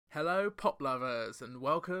Hello, pop lovers, and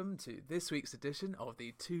welcome to this week's edition of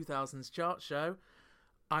the 2000s Chart Show.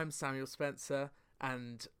 I'm Samuel Spencer,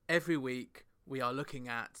 and every week we are looking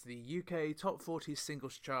at the UK Top 40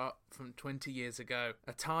 Singles Chart from 20 years ago,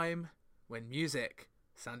 a time when music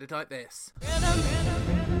sounded like this.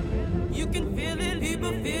 Rhythm, you can feel it,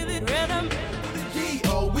 people feel it, rhythm.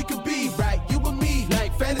 Oh, we could be right, you and me,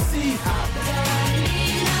 like fantasy.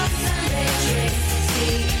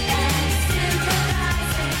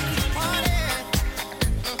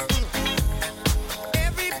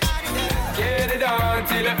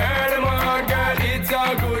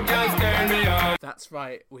 That's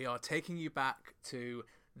right, we are taking you back to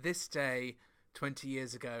this day 20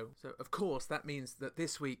 years ago. So, of course, that means that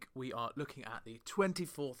this week we are looking at the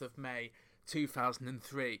 24th of May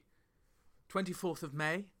 2003. 24th of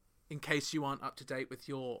May, in case you aren't up to date with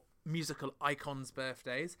your musical icons'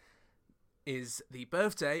 birthdays, is the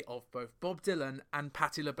birthday of both Bob Dylan and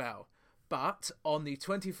Patti LaBelle. But on the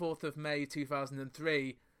 24th of May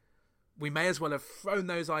 2003, we may as well have thrown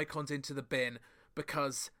those icons into the bin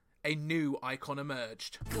because a new icon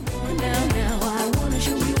emerged. Come on now, I wanna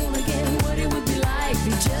show you all again what it would be like if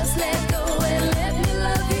you just let go and let me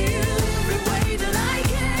love you every way that I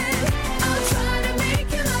can. I'll try to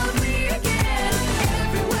make you love me again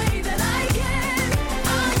every way that I can.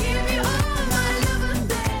 I'll give you all my love and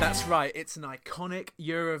day. That's right, it's an iconic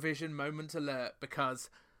Eurovision moment alert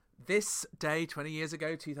because this day, 20 years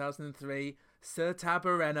ago, 2003, Sertab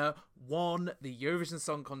Erener won the Eurovision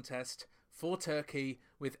Song Contest for Turkey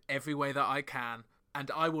with Every Way That I Can. And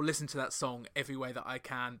I will listen to that song every way that I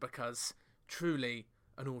can because truly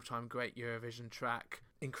an all-time great Eurovision track.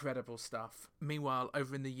 Incredible stuff. Meanwhile,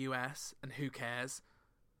 over in the US, and who cares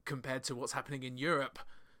compared to what's happening in Europe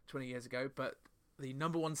 20 years ago, but the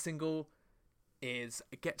number one single is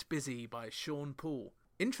Get Busy by Sean Paul.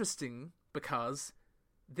 Interesting because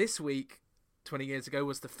this week, 20 years ago,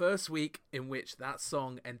 was the first week in which that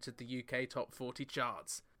song entered the UK Top 40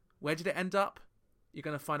 charts. Where did it end up? You're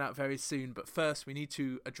going to find out very soon, but first we need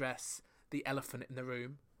to address the elephant in the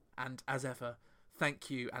room. And as ever,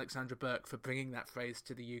 thank you, Alexandra Burke, for bringing that phrase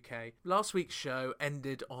to the UK. Last week's show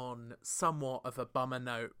ended on somewhat of a bummer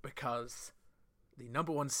note because the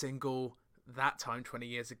number one single that time 20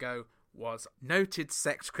 years ago was noted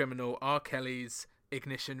sex criminal R. Kelly's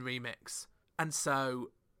Ignition remix. And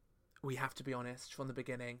so we have to be honest from the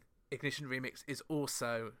beginning, Ignition remix is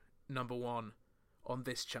also number one on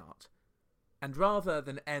this chart. And rather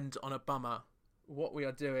than end on a bummer, what we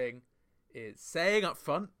are doing is saying up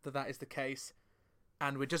front that that is the case,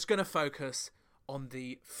 and we're just going to focus on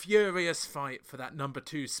the furious fight for that number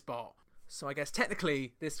two spot. So I guess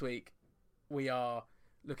technically this week we are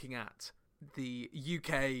looking at the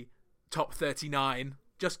UK top 39.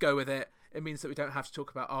 Just go with it. It means that we don't have to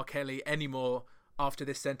talk about R. Kelly anymore after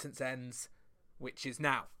this sentence ends, which is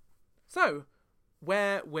now. So,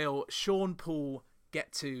 where will Sean Paul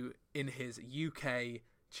get to in his UK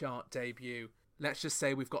chart debut? Let's just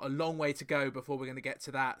say we've got a long way to go before we're going to get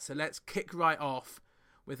to that. So let's kick right off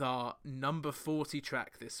with our number 40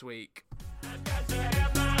 track this week.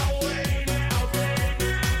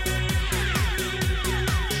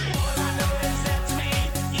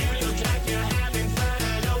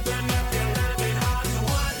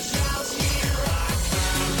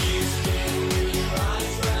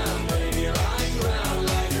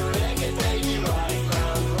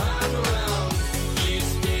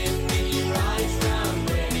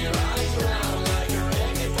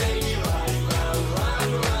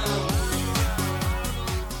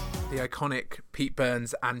 Iconic Pete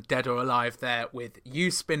Burns and Dead or Alive there with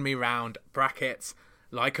You Spin Me Round, brackets,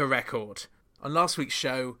 like a record. On last week's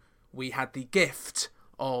show, we had the gift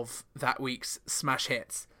of that week's Smash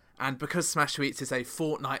Hits. And because Smash Hits is a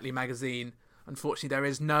fortnightly magazine, unfortunately there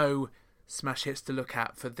is no Smash Hits to look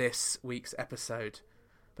at for this week's episode.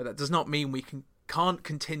 But that does not mean we can't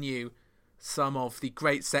continue some of the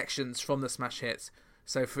great sections from the Smash Hits.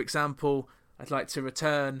 So, for example, I'd like to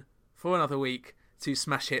return for another week to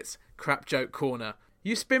Smash Hits Crap Joke Corner.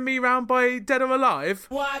 You Spin Me Round by Dead or Alive?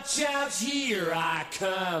 Watch out, here I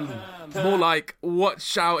come. More like,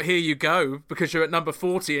 watch out, here you go, because you're at number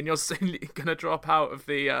 40 and you're soon going to drop out of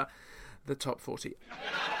the top 40.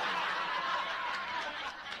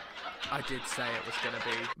 I did say it was going to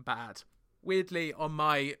be bad. Weirdly, on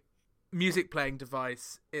my music playing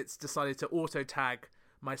device, it's decided to auto-tag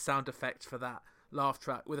my sound effect for that laugh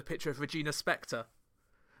track with a picture of Regina Spektor.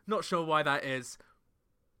 Not sure why that is.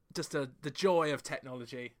 Just the joy of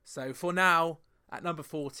technology. So for now, at number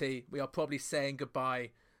 40, we are probably saying goodbye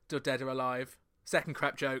to Dead or Alive. Second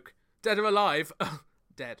crap joke. Dead or Alive?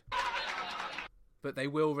 Dead. But they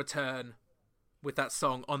will return with that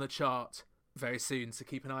song on the chart very soon, so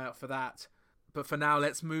keep an eye out for that. But for now,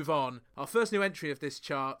 let's move on. Our first new entry of this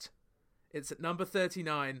chart, it's at number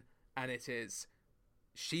 39, and it is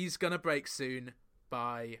She's Gonna Break Soon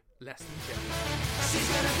by Less Than Jake. She's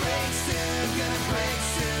gonna break soon, gonna break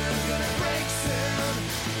soon, gonna break soon.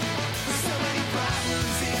 With so many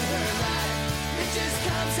problems in her life, it just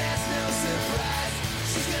comes as no surprise.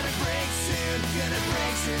 She's gonna break soon,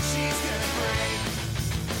 she's gonna break.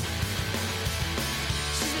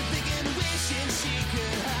 She's been thinking, wishing she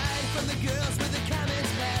could hide from the girls with the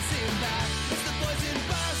comments passing by. It's the boys in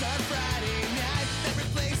bars on Friday night that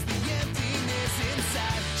replace the emptiness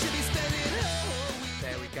inside. She'll be spending her whole week.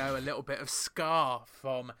 There we go, a little bit of Scar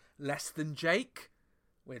from Less Than Jake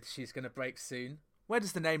with She's Gonna Break Soon. Where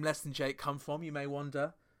does the name Less Than Jake come from, you may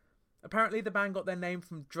wonder? Apparently the band got their name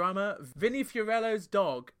from drummer Vinnie Fiorello's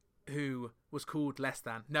dog, who was called Less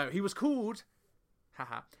Than. No, he was called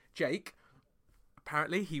Jake.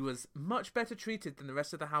 Apparently he was much better treated than the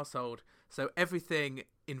rest of the household, so everything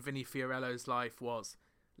in Vinnie Fiorello's life was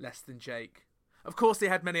Less Than Jake. Of course they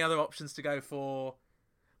had many other options to go for,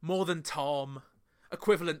 more than Tom,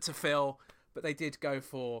 equivalent to Phil, but they did go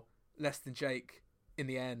for Less Than Jake in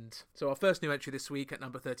the end. So our first new entry this week at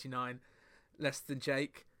number 39, Less Than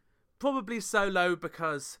Jake. Probably so low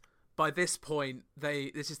because by this point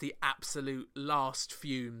this is the absolute last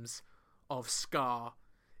fumes of Scar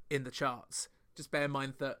in the charts. Just bear in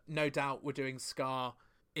mind that no doubt we're doing Scar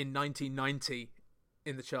in 1990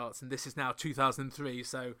 in the charts, and this is now 2003,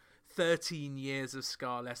 so 13 years of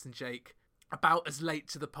Scar, Less Than Jake. About as late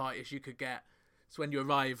to the party as you could get. It's when you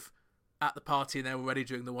arrive at the party and they're already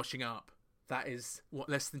doing the washing up. That is what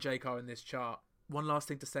Less Than Jake are in this chart. One last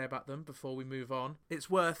thing to say about them before we move on. It's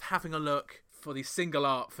worth having a look for the single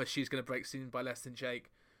art for She's Gonna Break Soon by Less Than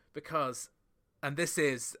Jake, because, and this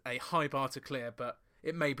is a high bar to clear, but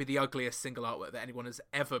it may be the ugliest single artwork that anyone has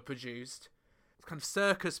ever produced. It's kind of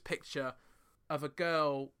circus picture of a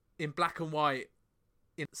girl in black and white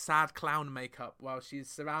in sad clown makeup while she's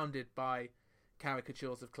surrounded by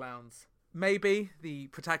caricatures of clowns. Maybe the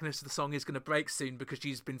protagonist of the song is going to break soon because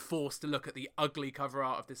she's been forced to look at the ugly cover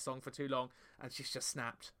art of this song for too long and she's just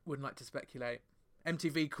snapped. Wouldn't like to speculate.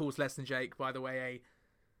 MTV calls Less Than Jake, by the way, a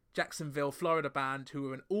Jacksonville, Florida band who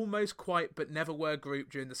were an almost quite but never were group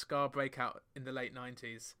during the Scar breakout in the late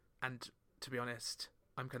 90s. And to be honest,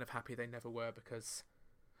 I'm kind of happy they never were because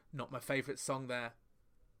not my favourite song there.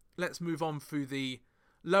 Let's move on through the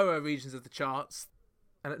lower regions of the charts.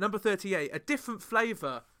 And at number 38, a different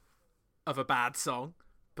flavour of a bad song,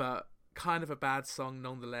 but kind of a bad song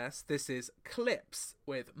nonetheless. This is Clips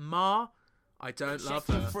with Ma, I Don't Love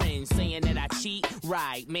Her. Friends saying that I cheat,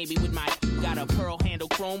 right? Maybe with my got a pearl handle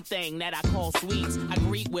chrome thing that I call sweets. I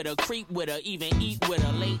greet with her, creep with her, even eat with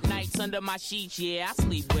her. Late nights under my sheets, yeah, I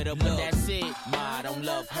sleep with her, but that's it. Ma, I don't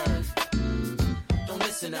love her. Don't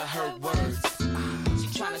listen to her words.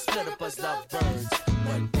 She tryna split up us lovebirds,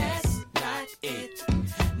 but that's not it.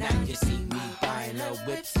 Now you see me buying her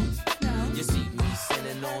whips. You see me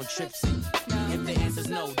sending on trips. If the answer's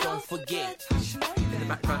no, don't forget. In the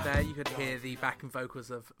background there, you could hear the backing vocals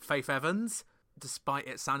of Faith Evans. Despite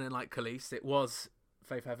it sounding like Khalees, it was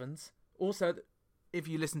Faith Evans. Also, if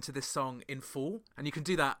you listen to this song in full, and you can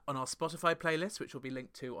do that on our Spotify playlist, which will be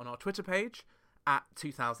linked to on our Twitter page, at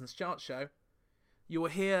 2000s Chart Show, you will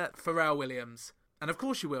hear Pharrell Williams. And of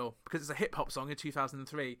course you will, because it's a hip-hop song in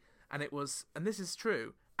 2003, and it was, and this is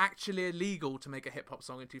true, actually illegal to make a hip-hop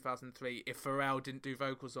song in 2003 if Pharrell didn't do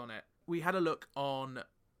vocals on it. We had a look on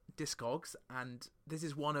Discogs, and this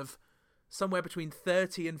is one of somewhere between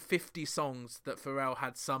 30 and 50 songs that Pharrell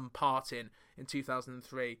had some part in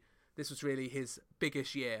 2003. This was really his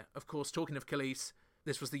biggest year. Of course, talking of Khalees,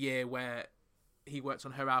 this was the year where he worked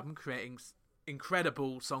on her album, creating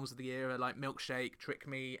incredible songs of the year like Milkshake, Trick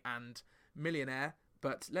Me, and Millionaire.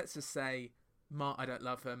 But let's just say Ma, I Don't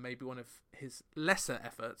Love Her may be one of his lesser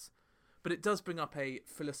efforts, but it does bring up a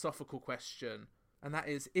philosophical question, and that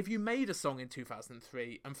is, if you made a song in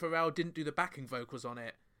 2003 and Pharrell didn't do the backing vocals on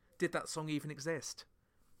it, did that song even exist?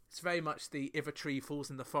 It's very much the if a tree falls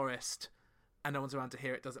in the forest and no one's around to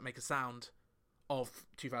hear it, does it make a sound of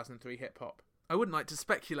 2003 hip-hop. I wouldn't like to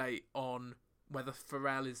speculate on whether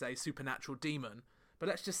Pharrell is a supernatural demon, but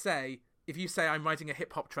let's just say, if you say I'm writing a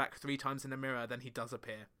hip-hop track 3 times in a mirror, then he does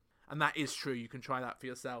appear. And that is true. You can try that for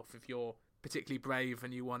yourself if you're particularly brave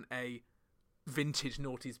and you want a vintage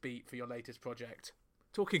noughties beat for your latest project.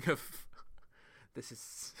 Talking of... this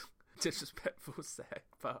is disrespectful to say,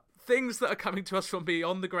 but things that are coming to us from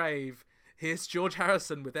beyond the grave. Here's George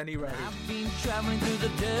Harrison with Any Road. I've been traveling through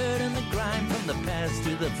the dirt and the grime, from the past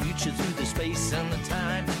to the future, through the space and the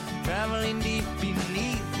time, traveling deep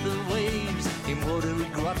beneath the waves, in watery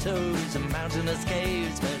grottos and mountainous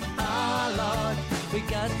caves. But Lord, we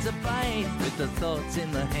got to fight with the thoughts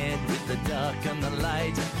in the head, with the dark and the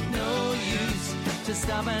light. No use to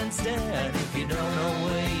stop and stare if you don't know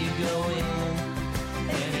where you're going.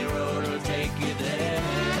 Any road will take you there.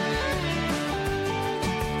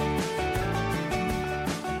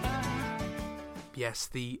 Yes,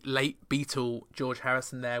 the late Beatle George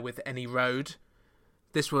Harrison there with Any Road.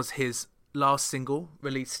 This was his last single,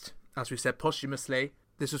 released, as we said, posthumously.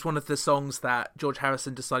 This was one of the songs that George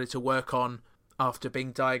Harrison decided to work on after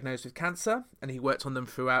being diagnosed with cancer, and he worked on them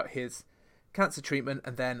throughout his cancer treatment,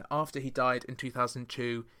 and then after he died in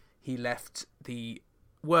 2002, he left the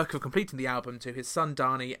work of completing the album to his son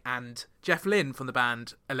Darnie and Jeff Lynne from the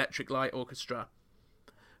band Electric Light Orchestra.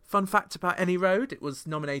 Fun fact about Any Road, it was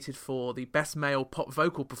nominated for the Best Male Pop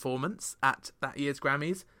Vocal Performance at that year's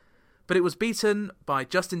Grammys, but it was beaten by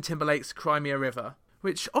Justin Timberlake's Cry Me a River,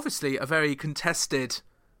 which obviously a very contested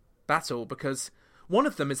battle, because one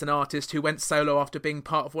of them is an artist who went solo after being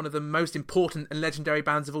part of one of the most important and legendary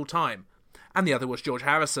bands of all time, and the other was George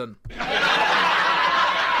Harrison.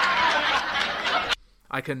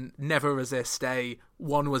 I can never resist a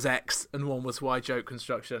one was X and one was Y joke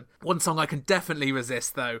construction. One song I can definitely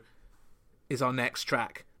resist, though, is our next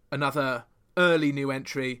track. Another early new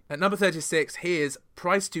entry. At number 36, here's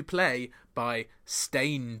Price to Play by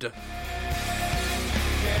Stained.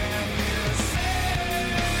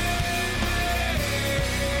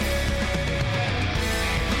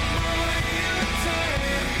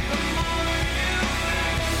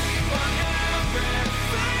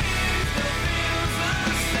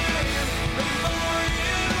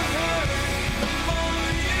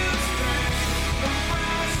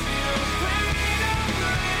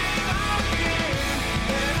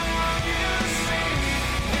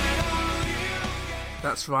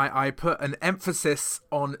 That's right, I put an emphasis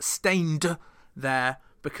on Stained there,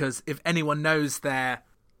 because if anyone knows their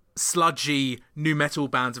sludgy nu metal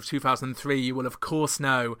bands of 2003, you will of course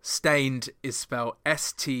know Stained is spelled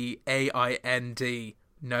S-T-A-I-N-D.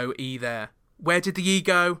 No E there. Where did the E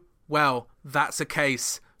go? Well, that's a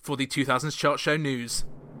case for the 2000s chart show news.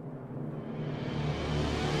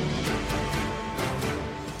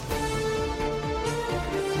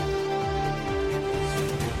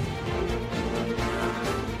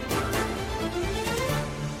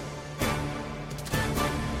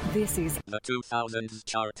 This is the 2000s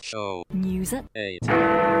chart show. News at 8.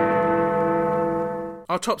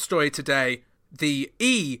 Our top story today, the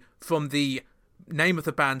E from the name of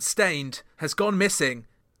the band Stained has gone missing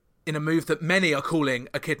in a move that many are calling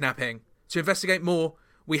a kidnapping. To investigate more,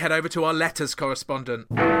 we head over to our letters correspondent.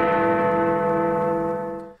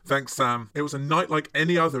 Thanks, Sam. It was a night like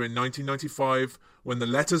any other in 1995 when the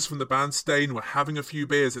letters from the band Stained were having a few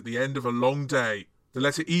beers at the end of a long day. The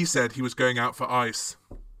letter E said he was going out for ice.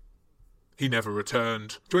 He never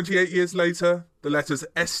returned. 28 years later, the letters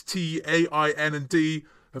S, T, A, I, N and D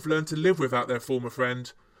have learned to live without their former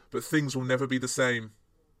friend, but things will never be the same.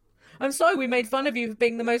 I'm sorry we made fun of you for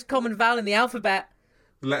being the most common vowel in the alphabet.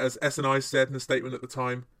 The letters S and I said in a statement at the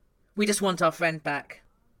time. We just want our friend back.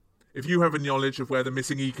 If you have a knowledge of where the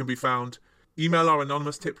missing E can be found, email our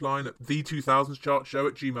anonymous tip line at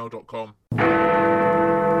the2000schartshow@gmail.com.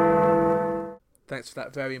 Thanks for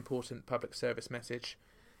that very important public service message.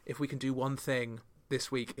 If we can do one thing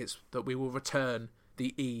this week, it's that we will return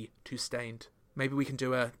the E to Stained. Maybe we can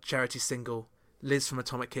do a charity single. Liz from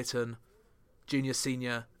Atomic Kitten, Junior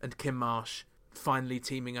Senior and Kim Marsh finally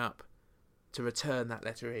teaming up to return that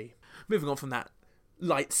letter E. Moving on from that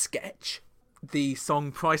light sketch, the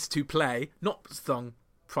song Price to Play, not the song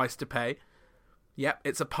Price to Pay. Yep,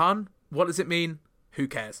 it's a pun. What does it mean? Who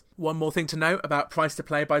cares? One more thing to note about Price to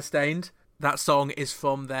Play by Stained. That song is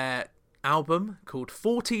from their album called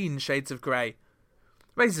 14 Shades of Grey.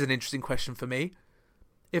 Raises an interesting question for me.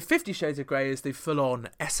 If 50 Shades of Grey is the full-on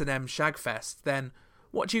S&M shagfest, then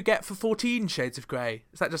what do you get for 14 Shades of Grey?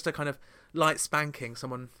 Is that just a kind of light spanking?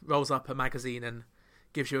 Someone rolls up a magazine and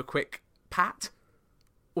gives you a quick pat?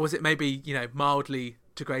 Or is it maybe, mildly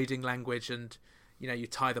degrading language and, you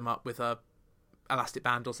tie them up with a elastic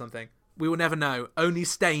band or something? We will never know. Only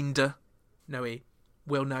Stained, no E,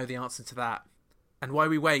 will know the answer to that. And while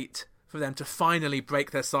we wait for them to finally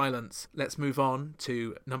break their silence, let's move on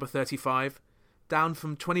to number 35. Down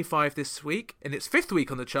from 25 this week, in its 5th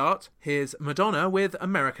week on the chart, here's Madonna with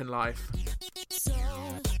American Life. So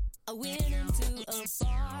I went into a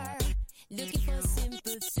bar looking for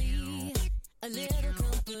sympathy, a little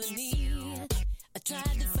company. I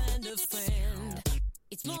tried to find a friend.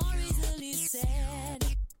 It's more easily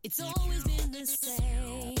said. It's always been the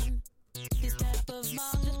same. This type of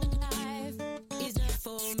modern life is not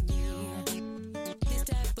for me.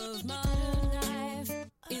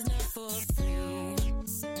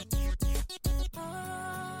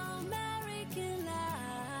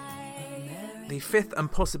 the fifth and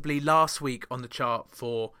possibly last week on the chart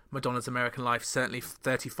for Madonna's American Life. Certainly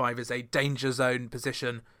 35 is a danger zone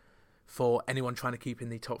position for anyone trying to keep in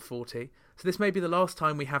the top 40. So this may be the last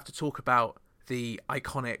time we have to talk about the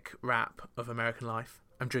iconic rap of American Life.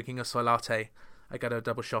 I'm drinking a soy latte. I got a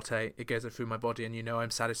double shot. It goes through my body and you know I'm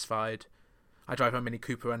satisfied. I drive my Mini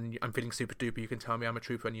Cooper and I'm feeling super duper. You can tell me I'm a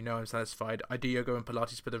trooper and you know I'm satisfied. I do yoga and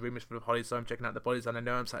Pilates, but the room is full of hollies, so I'm checking out the bodies and I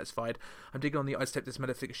know I'm satisfied. I'm digging on the I step this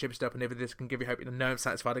metaphysical ship step and this can give you hope and I know I'm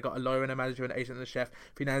satisfied. I got a lawyer and a manager and an agent and a chef,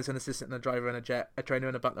 finance and an assistant and a driver and a jet, a trainer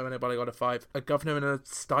and a butler and a bodyguard of 5, a governor and a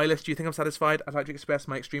stylist. Do you think I'm satisfied? I'd like to express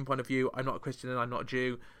my extreme point of view. I'm not a Christian and I'm not a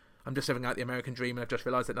Jew. I'm just living out the American dream and I've just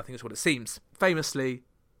realised that nothing is what it seems. Famously,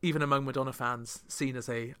 even among Madonna fans, seen as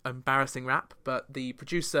a embarrassing rap, but the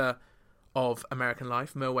producer of American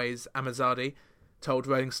Life, Mirwais Amazadi, told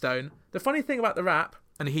Rolling Stone, the funny thing about the rap,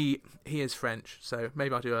 and he is French, so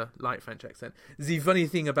maybe I'll do a light French accent. The funny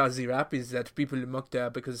thing about the rap is that people mocked her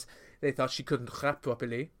because they thought she couldn't rap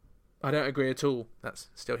properly. I don't agree at all. That's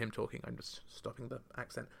still him talking, I'm just stopping the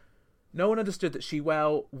accent. No one understood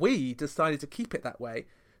that we decided to keep it that way.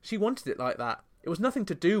 She wanted it like that. It was nothing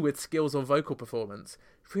to do with skills or vocal performance.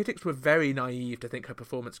 Critics were very naive to think her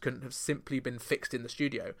performance couldn't have simply been fixed in the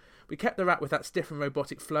studio. We kept the rap with that stiff and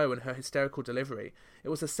robotic flow and her hysterical delivery. It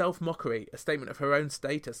was a self-mockery, a statement of her own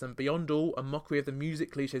status, and beyond all, a mockery of the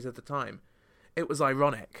music cliches of the time. It was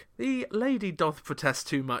ironic. The lady doth protest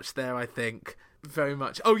too much there, I think. Very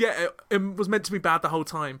much. Oh yeah, it was meant to be bad the whole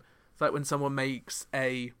time. It's like when someone makes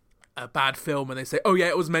a bad film and they say, oh yeah,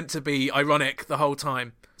 it was meant to be ironic the whole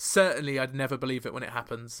time. Certainly I'd never believe it when it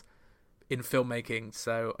happens in filmmaking,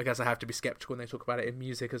 so I guess I have to be sceptical when they talk about it in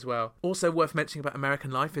music as well. Also worth mentioning about American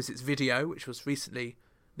Life is its video, which was recently,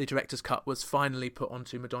 the director's cut was finally put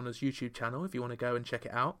onto Madonna's YouTube channel if you want to go and check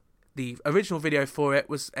it out. The original video for it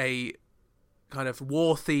was a kind of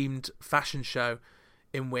war-themed fashion show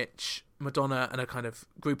in which Madonna and a kind of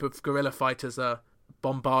group of guerrilla fighters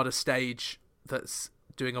bombard a stage that's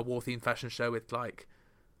doing a war-themed fashion show with, like,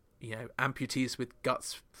 you know, amputees with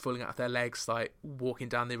guts falling out of their legs, like, walking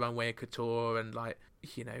down the runway in couture and, like,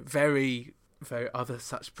 you know, very, very other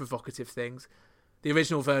such provocative things. The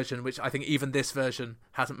original version, which I think even this version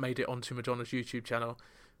hasn't made it onto Madonna's YouTube channel,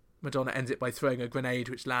 Madonna ends it by throwing a grenade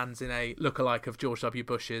which lands in a lookalike of George W.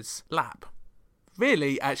 Bush's lap.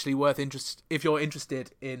 Really, actually worth if you're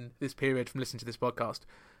interested in this period from listening to this podcast,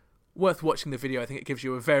 worth watching the video. I think it gives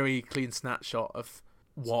you a very clean snapshot of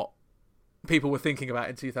what people were thinking about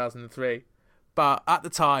in 2003. But at the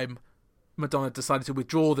time, Madonna decided to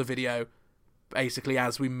withdraw the video basically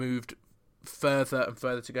as we moved further and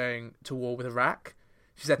further to going to war with Iraq.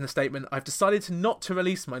 She said in a statement, I've decided not to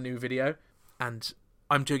release my new video. And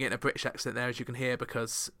I'm doing it in a British accent there, as you can hear,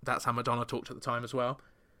 because that's how Madonna talked at the time as well.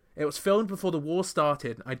 It was filmed before the war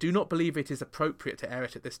started. I do not believe it is appropriate to air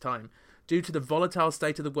it at this time. Due to the volatile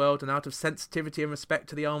state of the world and out of sensitivity and respect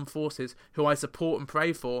to the armed forces, who I support and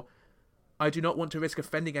pray for, I do not want to risk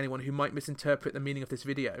offending anyone who might misinterpret the meaning of this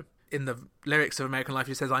video. In the lyrics of American Life,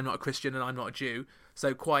 she says, I'm not a Christian and I'm not a Jew.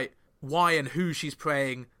 So quite why and who she's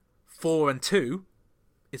praying for and to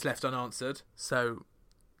is left unanswered. So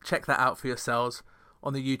check that out for yourselves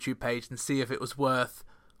on the YouTube page and see if it was worth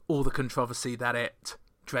all the controversy that it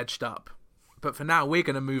dredged up. But for now, we're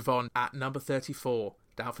going to move on at number 34.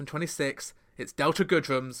 Down from 26, it's Delta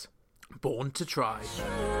Goodrum's Born to Try.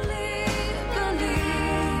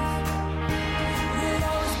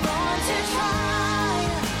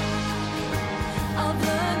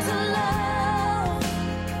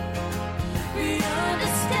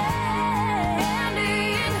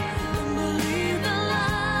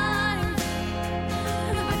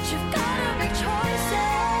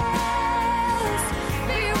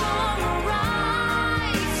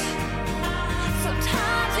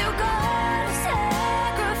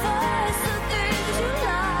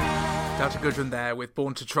 Delta Goodrum there with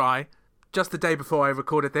Born to Try. Just the day before I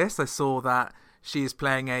recorded this, I saw that she is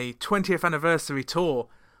playing a 20th anniversary tour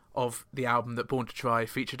of the album that Born to Try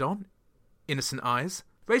featured on, Innocent Eyes.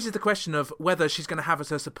 Raises the question of whether she's going to have as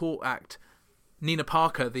her support act Nina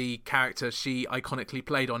Parker, the character she iconically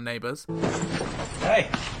played on Neighbours. Hey,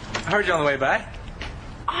 I heard you on the way back.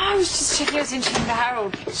 Oh, I was just checking out in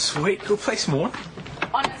Harold. Sweet, go play some more.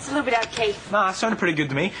 Oh, no, it's a little bit out of key. Nah, it sounded pretty good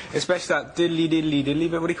to me, especially that diddly diddly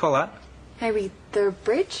diddly bit. What do you call that? Maybe the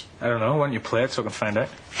bridge? I don't know. Why don't you play it so I can find out?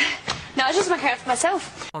 No, I just make it out for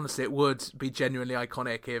myself. Honestly, it would be genuinely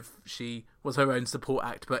iconic if she was her own support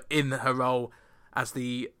act, but in her role as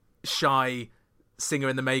the shy singer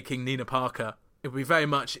in the making, Nina Parker. It would be very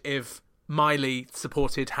much if Miley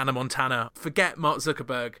supported Hannah Montana. Forget Mark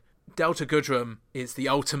Zuckerberg. Delta Goodrum is the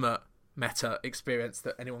ultimate meta experience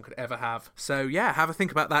that anyone could ever have. So yeah, have a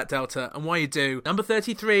think about that, Delta. And while you do, number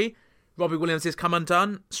 33, Robbie Williams' Come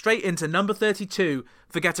Undone. Straight into number 32,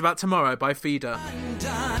 Forget About Tomorrow by Feeder. They're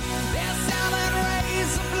selling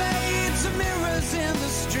razor blades and mirrors in the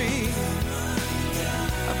street.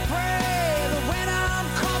 I pray that when I'm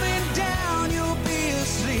coming down, you'll be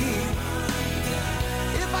asleep.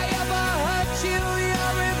 If I ever hurt you,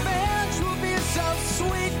 your revenge will be so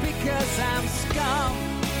sweet because I'm scum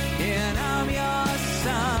and I'm your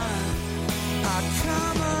son. I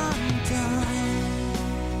come undone.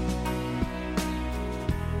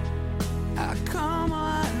 I come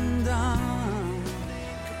undone.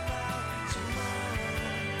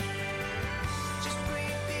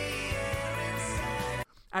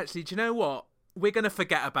 Actually, do you know what? We're going to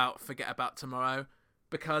forget about Tomorrow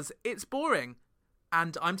because it's boring.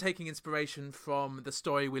 And I'm taking inspiration from the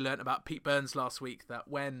story we learnt about Pete Burns last week, that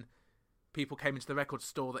when people came into the record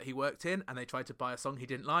store that he worked in and they tried to buy a song he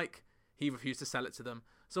didn't like, he refused to sell it to them.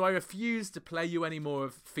 So I refuse to play you any more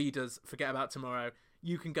of Feeder's Forget About Tomorrow.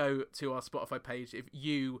 You can go to our Spotify page if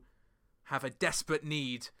you have a desperate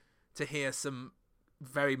need to hear some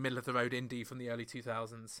very middle-of-the-road indie from the early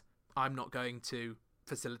 2000s. I'm not going to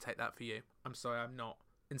facilitate that for you. I'm sorry, I'm not.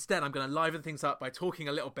 Instead, I'm going to liven things up by talking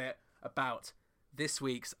a little bit about this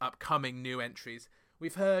week's upcoming new entries.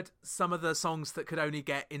 We've heard some of the songs that could only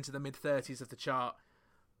get into the mid-30s of the chart,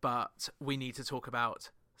 but we need to talk about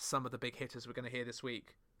some of the big hitters we're going to hear this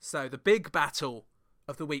week. So the big battle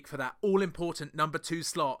of the week for that all-important number 2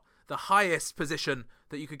 slot, the highest position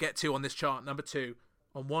that you could get to on this chart, number 2.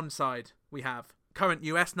 On one side, we have current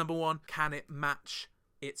US number 1. Can it match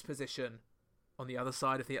its position on the other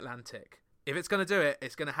side of the Atlantic? If it's going to do it,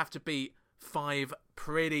 it's going to have to beat 5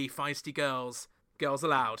 pretty feisty girls, Girls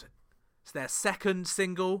Aloud. It's their second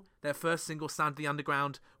single, their first single, Sound of the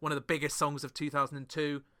Underground, one of the biggest songs of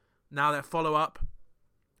 2002. Now their follow-up,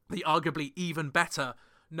 the arguably even better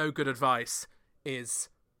No Good Advice, is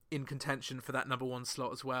in contention for that number 1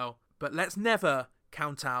 slot as well. But let's never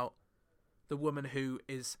count out the woman who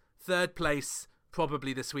is third place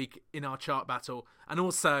probably this week in our chart battle, and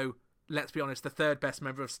also, let's be honest, the third best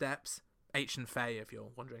member of Steps, H and Faye, if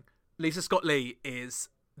you're wondering. Lisa Scott-Lee is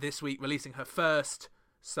this week releasing her first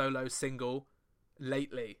solo single,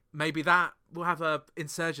 Lately. Maybe that will have a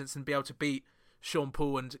insurgence and be able to beat Sean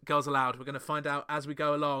Paul and Girls Aloud. We're going to find out as we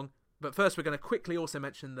go along. But first, we're going to quickly also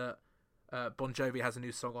mention that Bon Jovi has a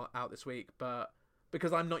new song out this week. But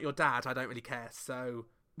because I'm not your dad, I don't really care. So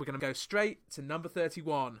we're going to go straight to number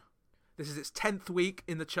 31. This is its 10th week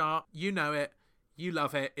in the chart. You know it. You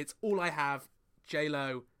love it. It's All I Have,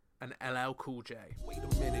 J-Lo and LL Cool J. Wait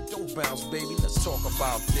a minute, don't bounce, baby. Let's talk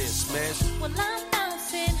about this, man. Well, I'm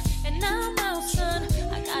bouncing and I'm bouncing.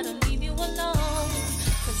 I gotta leave you alone.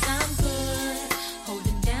 Cause I'm good,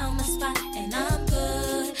 holding down the spot, and I'm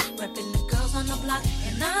good, repping the girls on the block,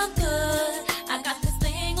 and I'm good. I got this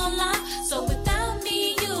thing on lock, so without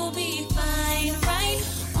me, you'll be fine, right?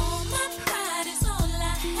 All my pride is all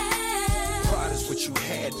I have. Pride is what you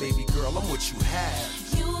had, baby girl. I'm what you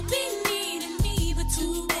have. You'll be needing me, but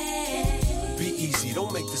too bad. Be easy,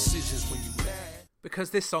 don't make decisions when you mad.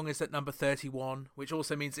 Because this song is at number 31, which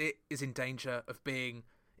also means it is in danger of being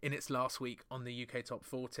in its last week on the UK Top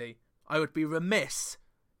 40, I would be remiss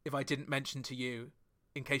if I didn't mention to you,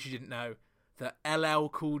 in case you didn't know, that LL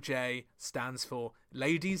Cool J stands for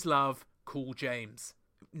Ladies Love Cool James.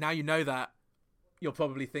 Now you know that, you're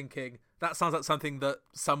probably thinking, that sounds like something that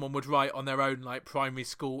someone would write on their own like primary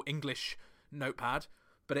school English notepad,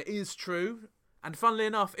 but it is true. And funnily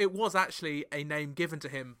enough, it was actually a name given to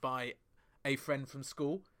him by a friend from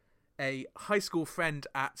school. A high school friend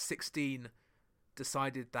at 16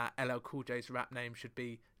 decided that LL Cool J's rap name should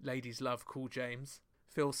be Ladies Love Cool James.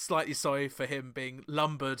 Feel slightly sorry for him being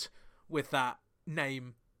lumbered with that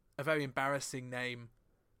name, a very embarrassing name,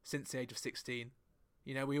 since the age of 16.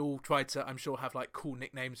 You know, we all tried to, I'm sure, have like cool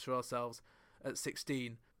nicknames for ourselves at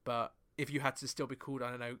 16, but if you had to still be called, I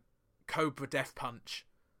don't know, Cobra Death Punch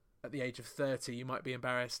at the age of 30, you might be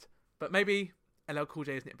embarrassed. But maybe LL Cool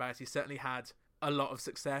J isn't embarrassed. He certainly had a lot of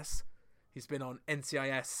success. He's been on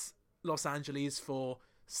NCIS Los Angeles for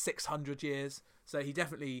 600 years, so he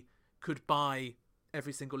definitely could buy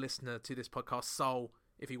every single listener to this podcast soul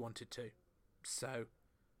if he wanted to. So,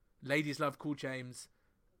 ladies love Cool James,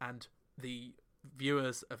 and the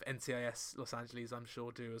viewers of NCIS Los Angeles, I'm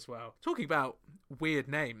sure, do as well. Talking about weird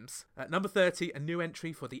names, at number 30, a new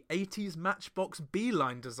entry for the 80s Matchbox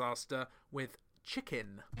Beeline disaster with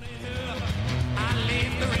Chicken. I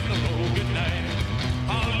leave the rainbow good night.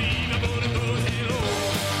 I'll leave the boat and go hello.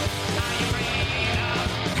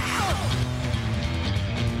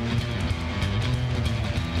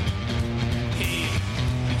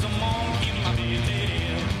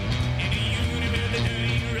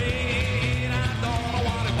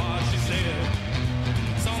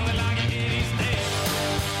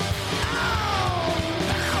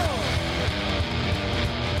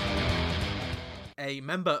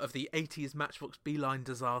 member of the 80s Matchbox Beeline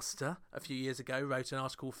disaster a few years ago wrote an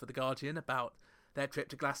article for The Guardian about their trip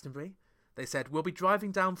to Glastonbury. They said, "We'll be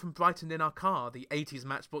driving down from Brighton in our car, the 80s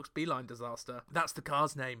Matchbox Beeline disaster. That's the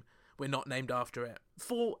car's name. We're not named after it."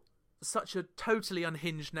 For such a totally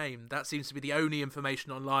unhinged name, that seems to be the only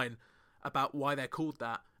information online about why they're called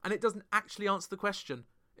that. And it doesn't actually answer the question.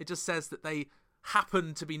 It just says that they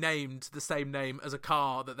happen to be named the same name as a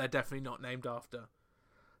car that they're definitely not named after.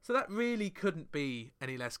 So that really couldn't be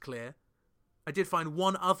any less clear. I did find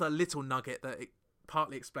one other little nugget that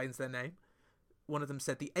partly explains their name. One of them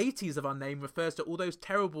said, "The 80s of our name refers to all those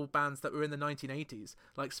terrible bands that were in the 1980s,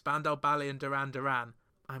 like Spandau Ballet and Duran Duran."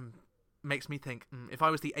 Makes me think, if I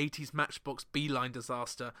was the 80s Matchbox Beeline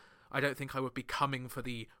disaster, I don't think I would be coming for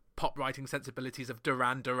the pop writing sensibilities of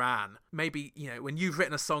Duran Duran. Maybe, when you've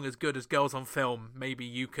written a song as good as Girls on Film, maybe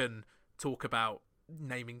you can talk about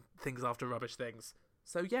naming things after rubbish things.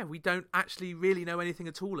 So yeah, we don't actually really know anything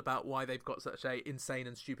at all about why they've got such a insane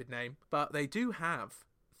and stupid name. But they do have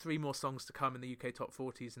 3 more songs to come in the UK Top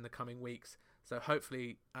 40s in the coming weeks. So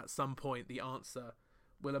hopefully at some point the answer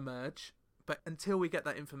will emerge. But until we get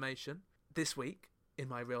that information, this week in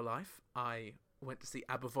my real life, I went to see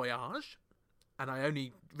ABBA Voyage. And I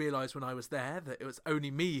only realised when I was there that it was only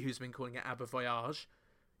me who's been calling it ABBA Voyage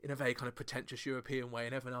in a very kind of pretentious European way,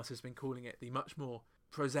 and everyone else has been calling it the much more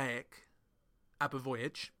prosaic ABBA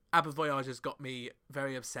Voyage. ABBA Voyage has got me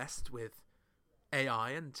very obsessed with AI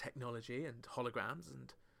and technology and holograms,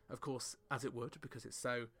 and of course, as it would, because it's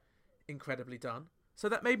so incredibly done. So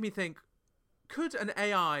that made me think, could an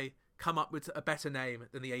AI come up with a better name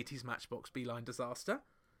than the 80s Matchbox Beeline disaster?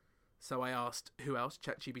 So I asked who else,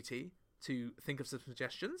 ChatGPT, to think of some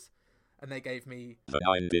suggestions, and they gave me: the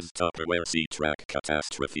 9th is Tupperware C-Track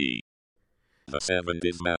Catastrophe. The 7th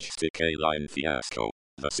is Matchstick A-Line Fiasco.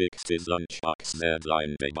 The 6th is Lunchbox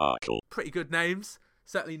Z-Line Debacle. Pretty good names.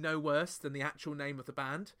 Certainly no worse than the actual name of the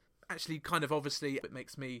band. Actually, kind of obviously, it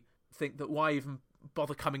makes me think that why even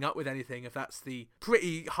bother coming up with anything if that's the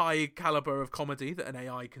pretty high caliber of comedy that an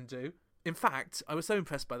AI can do. In fact, I was so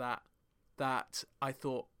impressed by that I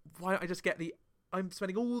thought, why don't I just get I'm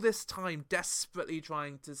spending all this time desperately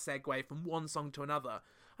trying to segue from one song to another.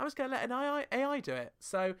 I'm just going to let an AI do it.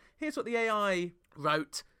 So here's what the AI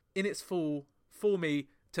wrote in its full for me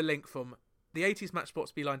to link from the 80s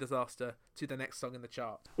Matchbox Beeline disaster to the next song in the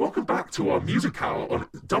chart. Welcome back to our music hour on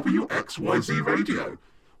WXYZ Radio.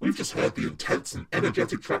 We've just heard the intense and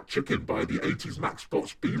energetic track Chicken by the 80s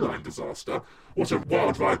Matchbox Beeline disaster. What a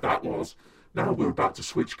wild ride that was. Now we're about to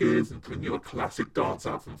switch gears and bring you a classic dance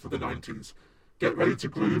anthem for the 90s. Get ready to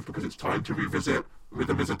groove because it's time to revisit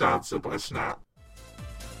Rhythm is a Dancer by Snap.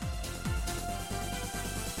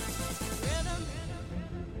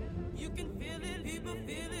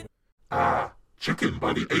 Chicken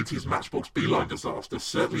by the 80s Matchbox Beeline disaster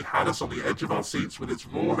certainly had us on the edge of our seats with its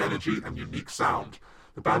raw energy and unique sound.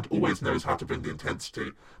 The band always knows how to bring the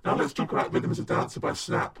intensity. Now let's talk about Rhythm is a Dancer by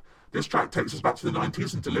Snap. This track takes us back to the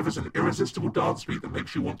 90s and delivers an irresistible dance beat that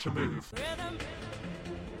makes you want to move.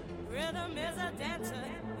 Rhythm is a dancer.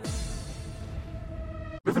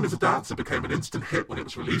 Rhythm is a Dancer became an instant hit when it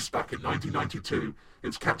was released back in 1992.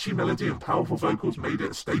 Its catchy melody and powerful vocals made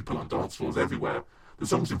it a staple on dance floors everywhere. The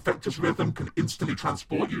song's infectious rhythm can instantly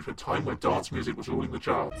transport you to a time where dance music was ruling the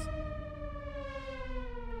charts.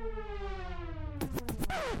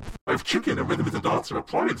 Both Chicken and Rhythm is a Dancer are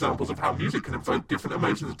prime examples of how music can evoke different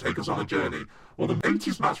emotions and take us on a journey. While the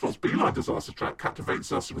 80s Matchbox Beeline disaster track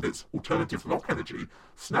captivates us with its alternative rock energy,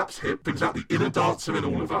 Snap's hit brings out the inner dancer in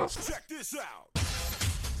all of us. Check this out.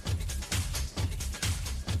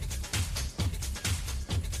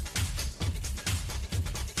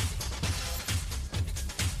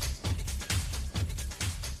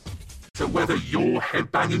 So whether you're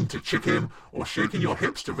headbanging to Chicken or shaking your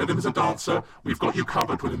hips to Rhythm is a Dancer, we've got you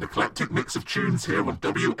covered with an eclectic mix of tunes here on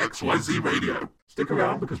WXYZ Radio. Stick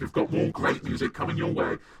around because we've got more great music coming your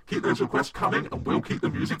way. Keep those requests coming and we'll keep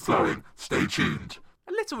the music flowing. Stay tuned.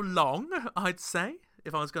 A little long, I'd say,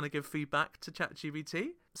 if I was going to give feedback to ChatGPT.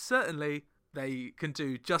 Certainly, they can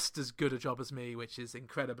do just as good a job as me, which is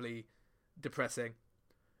incredibly depressing.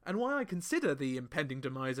 And while I consider the impending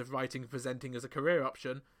demise of writing and presenting as a career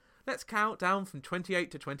option, let's count down from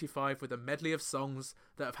 28 to 25 with a medley of songs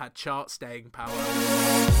that have had chart staying power.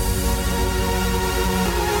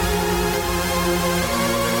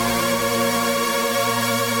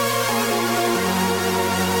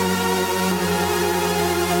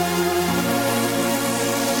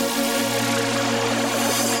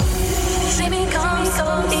 Sleeping comes so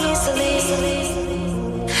easily,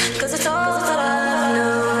 'cause it's all that I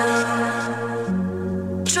know.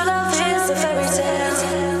 True love is a fairy tale.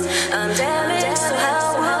 I'm damaged, so how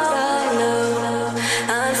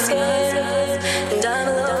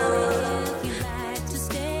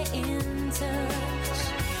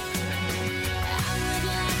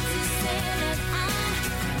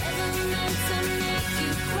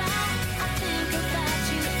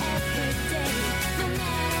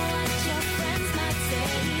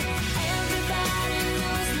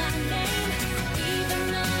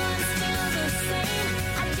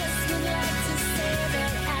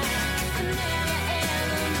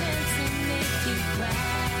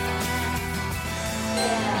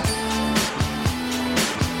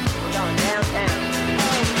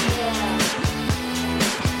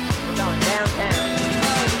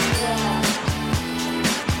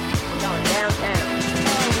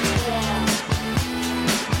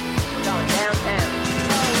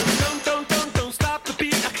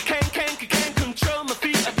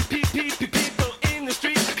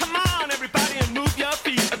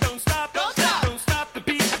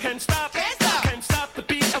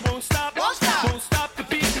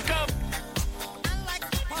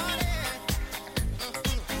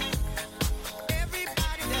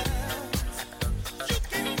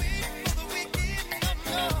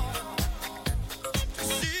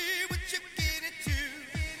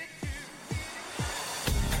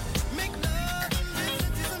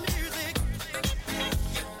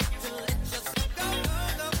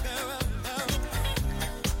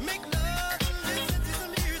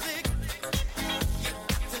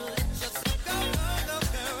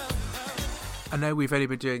know we've only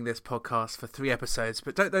been doing this podcast for 3 episodes,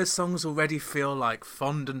 but don't those songs already feel like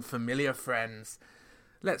fond and familiar friends?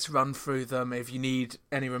 Let's run through them if you need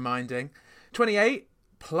any reminding. 28,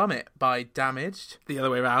 Plummet by Damaged. The other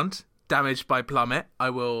way around, Damaged by Plummet.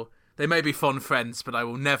 They may be fond friends, but I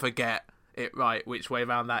will never get it right which way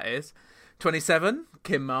around that is. 27,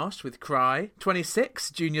 Kim Marsh with Cry. 26,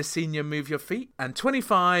 Junior Senior Move Your Feet. And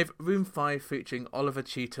 25, Room 5 featuring Oliver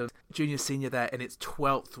Cheetham. Junior Senior there in its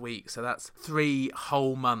 12th week, so that's 3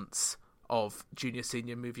 whole months of Junior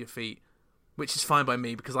Senior Move Your Feet, which is fine by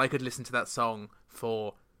me because I could listen to that song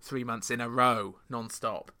for 3 months in a row,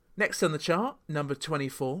 non-stop. Next on the chart, number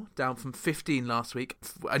 24, down from 15 last week.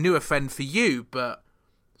 I knew a friend for you, but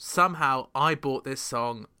somehow I bought this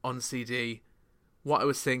song on CD. What I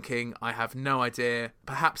was thinking, I have no idea.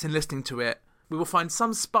 Perhaps in listening to it, we will find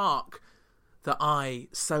some spark that I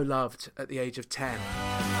so loved at the age of 10.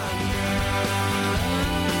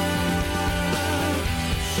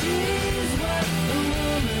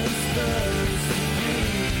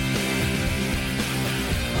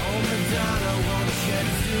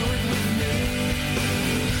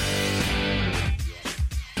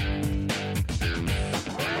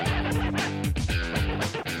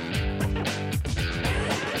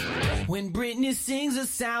 When Britney sings, it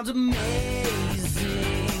sounds amazing.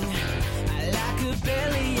 I like her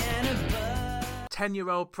belly and her butt.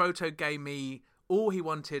 10-year-old proto-gay me, all he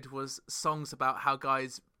wanted was songs about how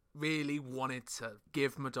guys really wanted to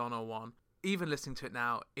give Madonna one. Even listening to it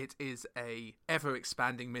now, it is a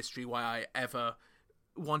ever-expanding mystery why I ever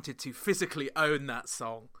wanted to physically own that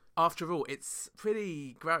song. After all, it's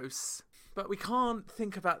pretty gross. But we can't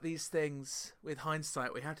think about these things with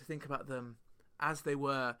hindsight. We have to think about them as they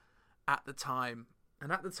were at the time.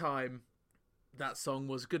 And at the time, that song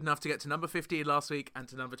was good enough to get to number 15 last week and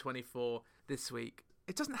to number 24 this week.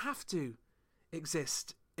 It doesn't have to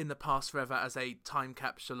exist in the past forever as a time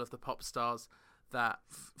capsule of the pop stars that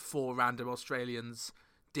 4 random Australians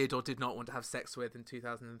did or did not want to have sex with in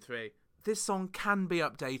 2003. This song can be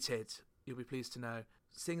updated, you'll be pleased to know.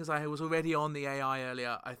 Seeing as I was already on the AI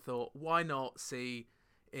earlier, I thought, why not see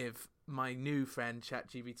if my new friend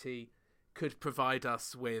ChatGPT could provide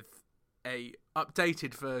us with a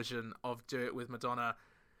updated version of Do It With Madonna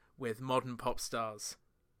with modern pop stars?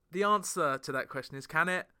 The answer to that question is, can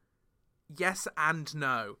it? Yes and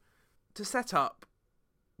no. To set up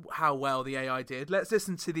how well the AI did, let's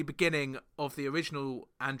listen to the beginning of the original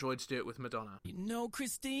Androids Do It With Madonna. You know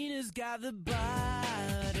Christina's got the body.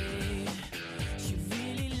 She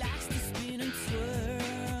really likes to spin and twirl.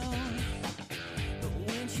 But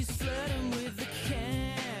when she's flirting with the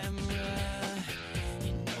camera,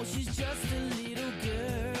 you know she's just a little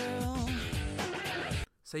girl.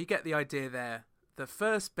 So you get the idea there. The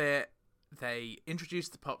first bit, they introduce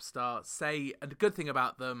the pop star, say a good thing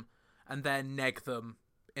about them, and then neg them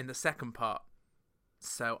in the second part.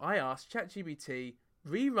 So I asked ChatGPT,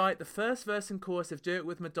 rewrite the first verse and chorus of Do It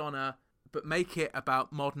With Madonna, but make it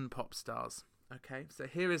about modern pop stars. Okay, so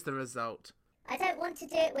here is the result. I don't want to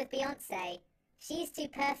do it with Beyonce. She's too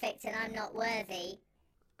perfect and I'm not worthy.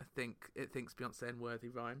 I think it thinks Beyonce and worthy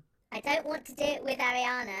rhyme. I don't want to do it with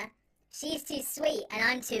Ariana. She's too sweet and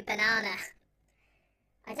I'm too banana.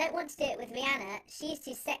 I don't want to do it with Rihanna. She's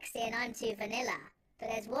too sexy and I'm too vanilla. But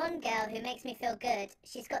there's one girl who makes me feel good.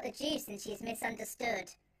 She's got the juice and she's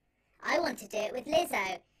misunderstood. I want to do it with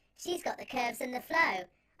Lizzo. She's got the curves and the flow.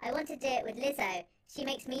 I want to do it with Lizzo. She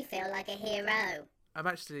makes me feel like a hero.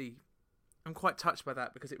 I'm quite touched by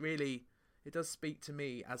that because it does speak to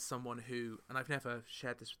me as someone who, and I've never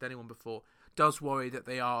shared this with anyone before, does worry that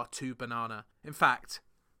they are too banana. In fact,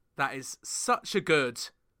 that is such a good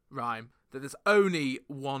rhyme that there's only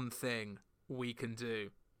one thing we can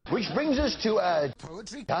do. Which brings us to a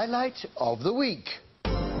poetry highlight of the week.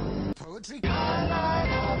 Poetry highlight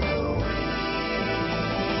of the week.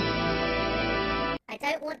 I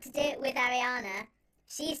don't want to do it with Ariana.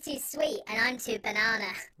 She's too sweet and I'm too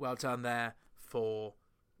banana. Well done there for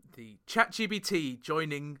the ChatGPT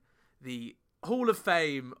joining the Hall of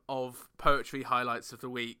Fame of poetry highlights of the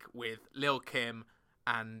week with Lil' Kim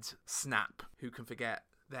and Snap. Who can forget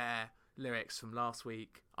their lyrics from last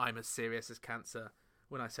week? I'm as serious as cancer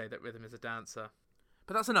when I say that rhythm is a dancer.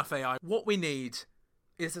 But that's enough AI. What we need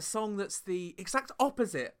is a song that's the exact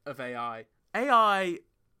opposite of AI. AI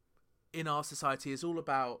in our society is all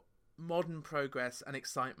about modern progress and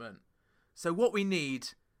excitement. So what we need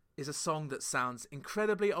is a song that sounds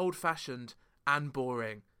incredibly old-fashioned and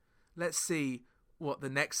boring. Let's see what the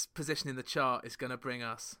next position in the chart is going to bring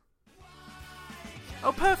us.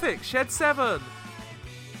 Oh, perfect! Shed 7!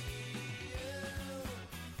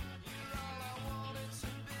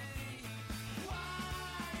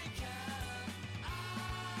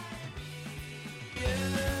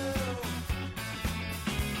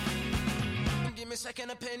 me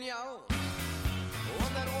second opinion,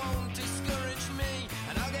 one that won't discourage me,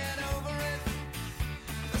 and I'll get over it.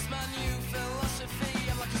 That's my new philosophy.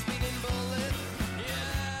 I'm like a speeding bullet,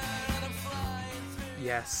 yeah, and I'm flying through.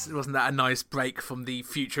 Yes, wasn't that a nice break from the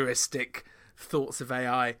futuristic thoughts of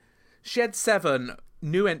AI? Shed 7,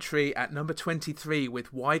 new entry at number 23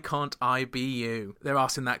 with Why Can't I Be You? They're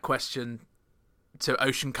asking that question to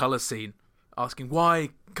Ocean Colour Scene, asking why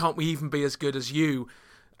can't we even be as good as you,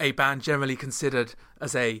 a band generally considered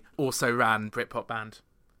as a also-ran Britpop band.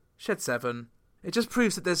 Shed 7, it just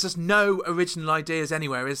proves that there's just no original ideas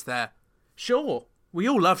anywhere, is there? Sure, we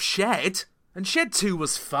all love Shed, and Shed 2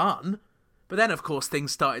 was fun, but then of course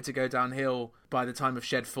things started to go downhill by the time of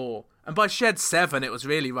Shed 4. And by Shed 7 it was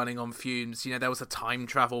really running on fumes. You know, there was a time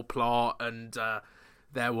travel plot, and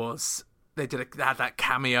they had that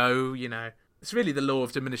cameo, you know. It's really the law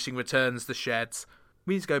of diminishing returns, the Sheds.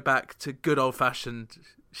 We need to go back to good old-fashioned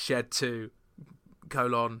Shed 2,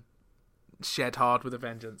 Shed Hard with a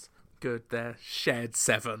Vengeance. Good there. Shed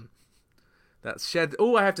 7. That's Shed.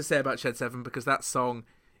 All I have to say about Shed 7, because that song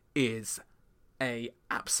is a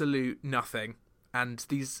absolute nothing. And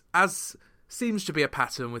these, as seems to be a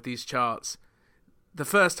pattern with these charts, the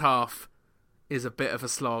first half is a bit of a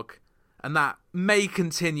slog. And that may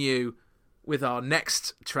continue with our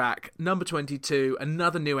next track, number 22,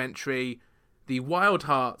 another new entry, the Wild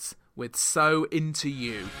Hearts with So Into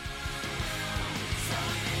You.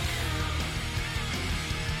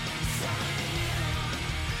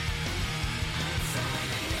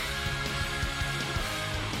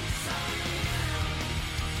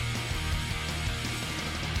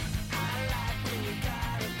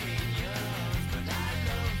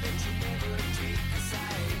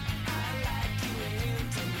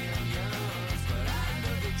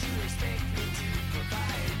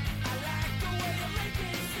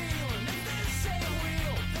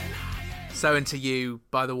 So Into You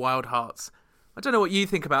by the Wild Hearts. I don't know what you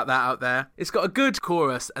think about that out there. It's got a good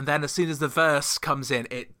chorus, and then as soon as the verse comes in,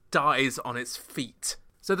 it dies on its feet.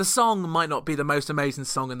 So the song might not be the most amazing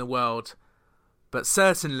song in the world, but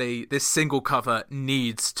certainly this single cover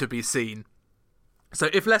needs to be seen. So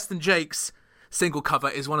if Less Than Jake's single cover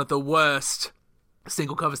is one of the worst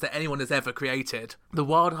single covers that anyone has ever created, the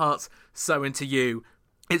Wild Hearts' So Into You,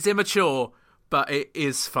 it's immature, but it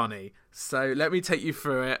is funny. So let me take you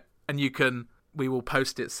through it. And we will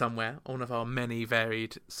post it somewhere on one of our many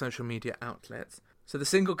varied social media outlets. So the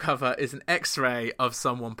single cover is an X-ray of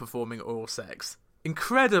someone performing oral sex.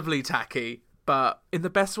 Incredibly tacky, but in the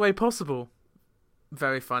best way possible.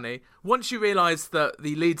 Very funny. Once you realise that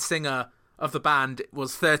the lead singer of the band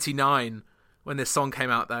was 39 when this song came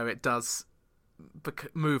out, though, it does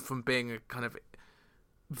move from being a kind of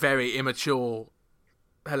very immature,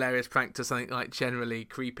 hilarious prank to something like generally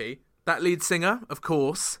creepy. That lead singer, of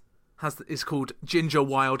course, is called Ginger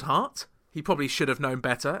Wildheart. He probably should have known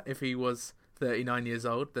better if he was 39 years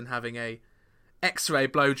old than having a X-ray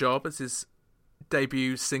blowjob as his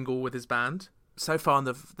debut single with his band. So far in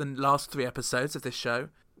the last 3 episodes of this show,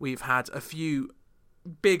 we've had a few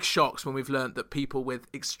big shocks when we've learnt that people with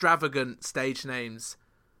extravagant stage names,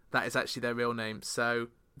 that is actually their real name. So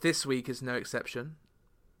this week is no exception.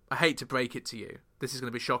 I hate to break it to you. This is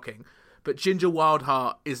going to be shocking. But Ginger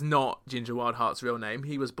Wildheart is not Ginger Wildheart's real name.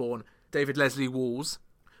 He was born David Leslie Walls.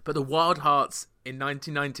 But the Wildhearts in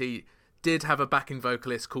 1990 did have a backing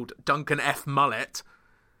vocalist called Duncan F. Mullet,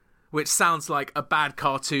 which sounds like a bad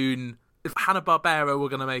cartoon. If Hanna-Barbera were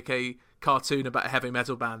going to make a cartoon about a heavy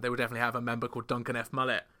metal band, they would definitely have a member called Duncan F.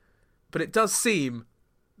 Mullet. But it does seem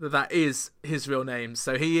that is his real name.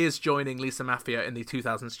 So he is joining Lisa Mafia in the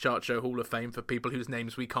 2000s Chart Show Hall of Fame for people whose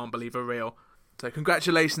names we can't believe are real. So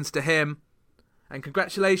congratulations to him, and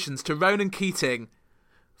congratulations to Ronan Keating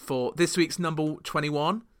for this week's number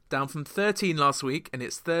 21, down from 13 last week in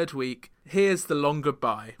its 3rd week. Here's The Long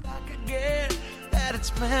Goodbye. I could get that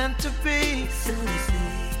it's meant to be,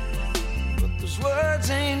 but those words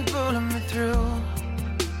ain't pulling me through,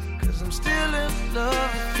 'cause I'm still in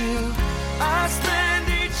love with you. I spend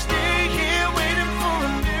each day here waiting for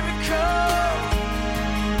a miracle,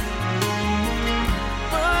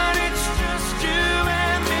 but it's just you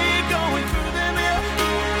and me going through the mill,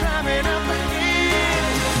 climbing up a hill.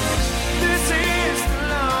 This is the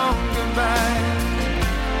long goodbye.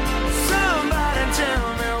 Somebody tell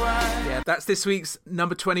me why. Yeah, that's this week's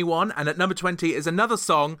number 21, and at number 20 is another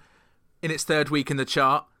song in its 3rd week in the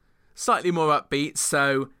chart, slightly more upbeat,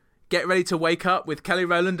 so get ready to wake up with Kelly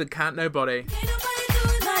Rowland and Can't Nobody.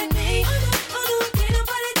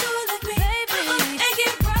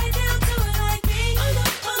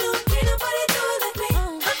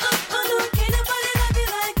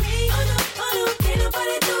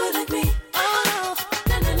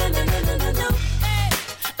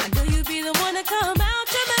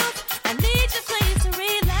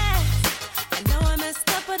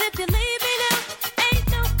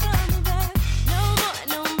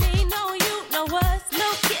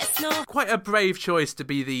 quite a brave choice to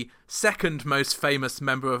be the second most famous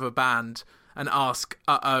member of a band and ask,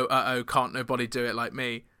 can't nobody do it like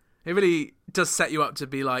me? It really does set you up to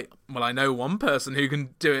be like, well, I know one person who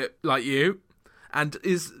can do it like you and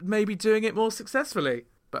is maybe doing it more successfully.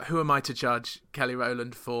 But who am I to judge Kelly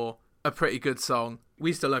Rowland for a pretty good song?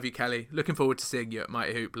 We still love you, Kelly. Looking forward to seeing you at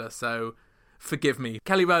Mighty Hoopla, so forgive me.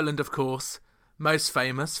 Kelly Rowland, of course, most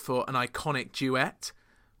famous for an iconic duet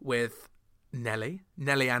with Nelly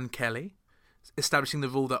and Kelly, establishing the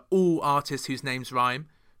rule that all artists whose names rhyme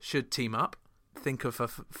should team up. Think of a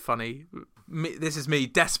funny... This is me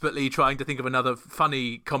desperately trying to think of another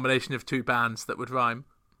funny combination of two bands that would rhyme.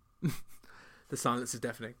 The silence is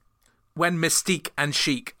deafening. When Mystique and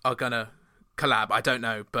Chic are gonna collab, I don't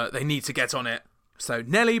know, but they need to get on it. So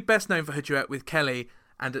Nelly, best known for her duet with Kelly,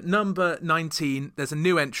 and at number 19, there's a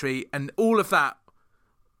new entry, and all of that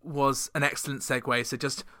was an excellent segue. So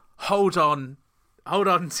just hold on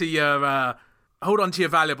to your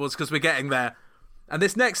valuables because we're getting there. And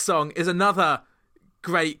this next song is another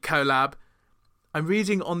great collab. I'm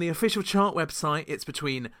reading on the official chart website, it's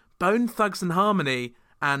between Bone Thugs and Harmony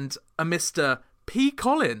and a Mr. P.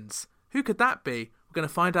 Collins. Who could that be? We're going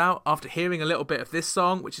to find out after hearing a little bit of this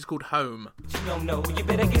song, which is called Home. You don't know, you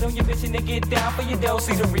better get on your mission and get down for your dough.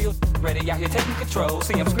 See the real ready out here taking control.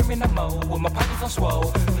 See, I'm screaming, I'm old with my pockets on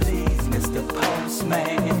swole. Please, Mr.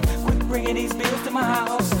 Postman, quit bringing these bills to my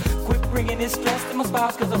house. Quit bringing this stress to my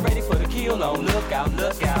spouse, cause I'm ready for the kill on. Look out,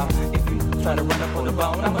 look out. If you try to run up on the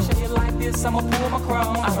bone, I'ma show you like this, I'ma pull my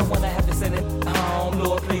chrome. I don't wanna have to send it home.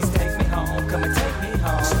 Lord, please take me home. Come and take me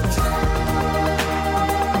home.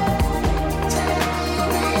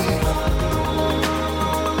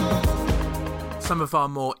 Some of our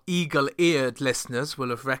more eagle-eared listeners will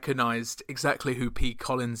have recognised exactly who P.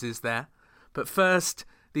 Collins is there. But first,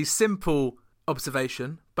 the simple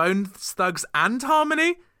observation, Bone Thugs and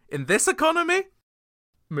Harmony in this economy?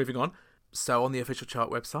 Moving on. So on the official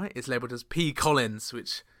chart website, it's labelled as P. Collins,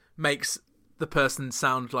 which makes the person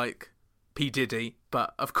sound like P. Diddy.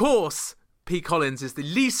 But of course, P. Collins is the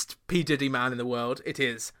least P. Diddy man in the world. It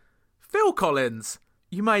is Phil Collins.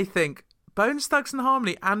 You may think, Bone Thugs and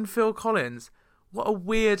Harmony and Phil Collins... What a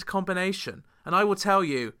weird combination. And I will tell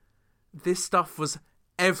you, this stuff was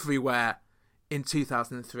everywhere in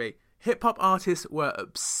 2003. Hip-hop artists were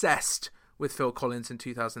obsessed with Phil Collins in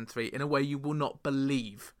 2003 in a way you will not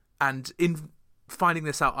believe. And in finding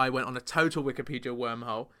this out, I went on a total Wikipedia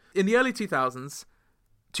wormhole. In the early 2000s,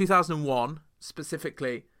 2001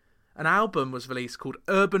 specifically, an album was released called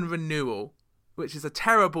Urban Renewal, which is a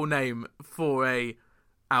terrible name for a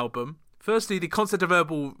album. Firstly, the concept of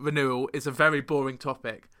urban renewal is a very boring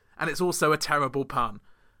topic, and it's also a terrible pun.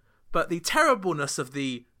 But the terribleness of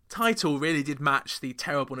the title really did match the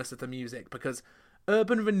terribleness of the music, because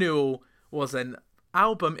Urban Renewal was an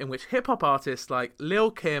album in which hip-hop artists like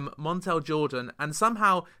Lil' Kim, Montel Jordan, and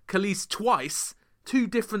somehow Khalees twice, two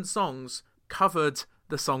different songs, covered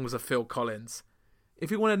the songs of Phil Collins.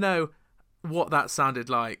 If you want to know what that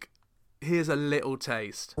sounded like, here's a little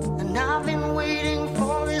taste. And I've been waiting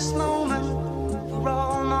for this moment for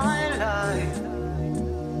all my life.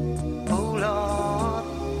 Oh Lord.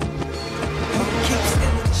 Keep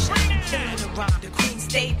still chilling around. The queen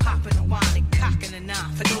stay popping a wine and cocking a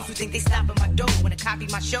nine. For those who think they stop at my door when they copy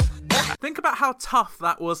my show. Think about how tough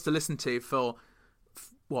that was to listen to for,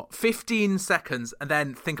 15 seconds, and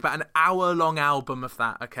then think about an hour-long album of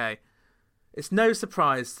that, okay? It's no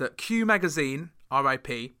surprise that Q Magazine,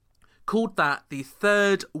 R.I.P., called that the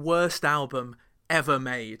third worst album ever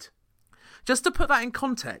made. Just to put that in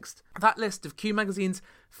context, that list of Q Magazine's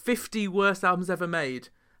 50 worst albums ever made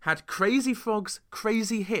had Crazy Frog's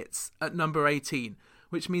Crazy Hits at number 18,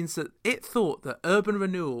 which means that it thought that Urban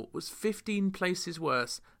Renewal was 15 places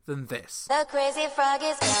worse than this. The crazy frog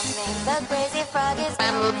is coming. The crazy frog is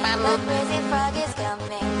coming. The crazy frog is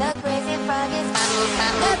coming. The crazy frog is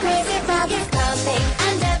coming. The crazy frog is coming.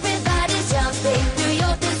 And everybody's jumping. New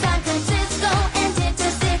York to San Francisco and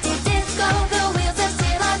Intercity Disco. The wheels of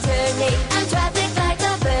steel are turning and traffic lights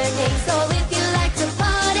are burning. So if you like to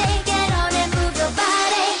party, get on and move your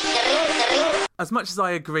body. As much as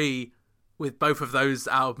I agree with both of those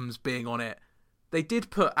albums being on it, they did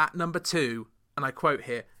put at number 2, and I quote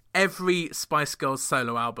here, every Spice Girls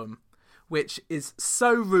solo album, which is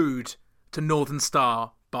so rude to Northern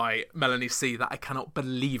Star by Melanie C that I cannot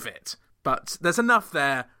believe it. But there's enough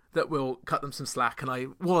there that will cut them some slack, and I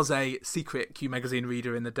was a secret Q Magazine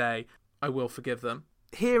reader in the day. I will forgive them.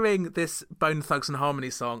 Hearing this Bone Thugs and Harmony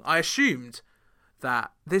song, I assumed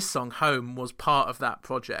that this song, Home, was part of that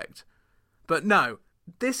project. But no,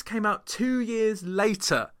 this came out 2 years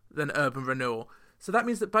later than Urban Renewal. So that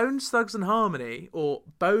means that Bone Thugs and Harmony, or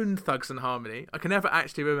Bone Thugs and Harmony, I can never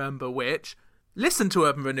actually remember which, listened to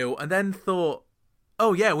Urban Renewal and then thought,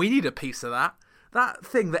 oh yeah, we need a piece of that. That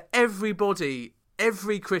thing that every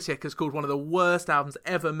critic has called one of the worst albums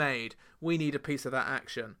ever made, we need a piece of that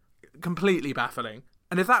action. Completely baffling.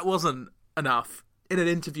 And if that wasn't enough, in an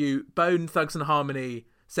interview, Bone Thugs and Harmony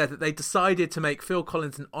said that they decided to make Phil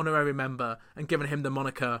Collins an honorary member and given him the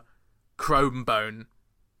moniker Chrome Bone.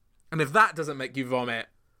 And if that doesn't make you vomit,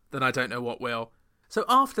 then I don't know what will. So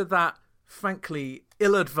after that, frankly,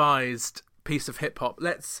 ill-advised piece of hip-hop,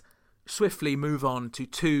 let's swiftly move on to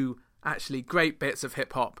two actually great bits of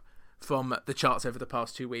hip-hop from the charts over the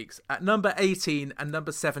past 2 weeks. At number 18 and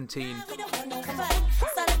number 17...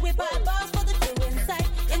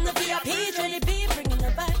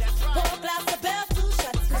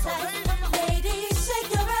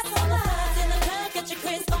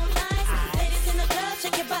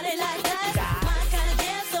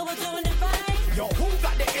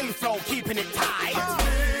 Keeping it tight. Mafia,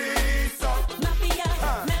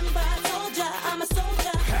 remember I told ya I'm a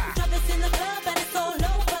soldier. Drop this in the club and it's all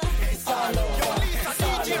over. It's all over. Yo, Lisa,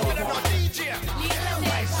 DJ with a DJ.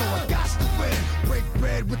 Right, so I got to win. Break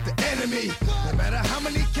bread with the enemy. No matter how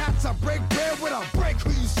many cats I break bread with, I'll break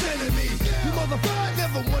who you sending me. You motherfucker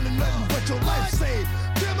never wanted nothing but your life saved.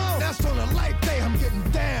 Demo, that's on a light day. I'm getting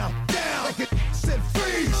down, like it said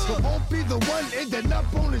freeze. But won't be the one ending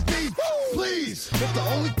up on his knees. Please, if the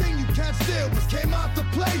only thing you can't steal was came out to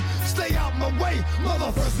play, stay out my way, mother.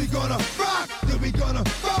 First we gonna rock, then we gonna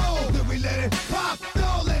roll, then we let it pop,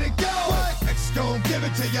 don't let it go. What? X gon' give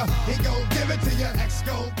it to ya, he gon' give it to ya, X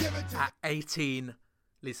gon' give it to ya. At 18,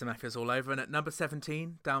 Lisa Mafia's All Over, and at number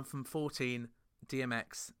 17, down from 14,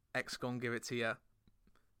 DMX, X Gon' Give It To Ya.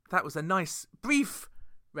 That was a nice, brief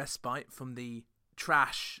respite from the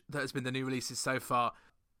trash that has been the new releases so far.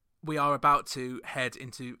 We are about to head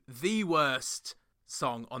into the worst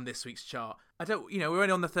song on this week's chart. We're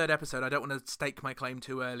only on the third episode. I don't want to stake my claim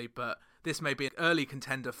too early, but this may be an early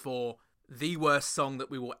contender for the worst song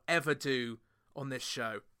that we will ever do on this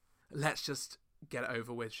show. Let's just get it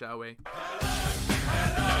over with, shall we?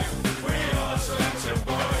 Hello, we are Selector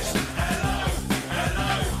Boys.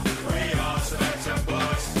 Hello, we are Selector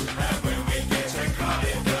Boys. And when we get to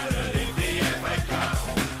Cardiff, gonna leave the FA Cup.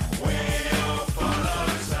 We'll follow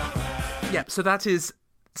somewhere. Yep, so that is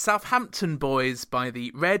Southampton Boys by the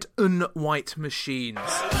Red and White Machines.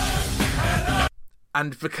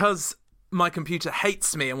 And because my computer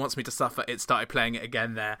hates me and wants me to suffer, it started playing it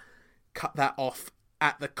again there. Cut that off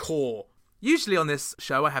at the core. Usually on this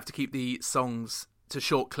show, I have to keep the songs to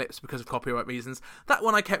short clips because of copyright reasons. That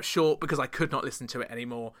one I kept short because I could not listen to it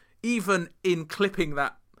anymore. Even in clipping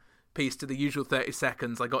that piece to the usual 30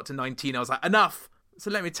 seconds, I got to 19, I was like, enough! So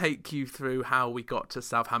let me take you through how we got to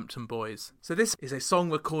Southampton Boys. So this is a song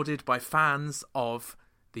recorded by fans of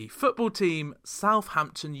the football team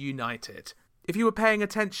Southampton United. If you were paying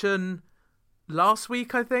attention last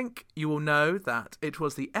week, I think, you will know that it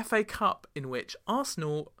was the FA Cup in which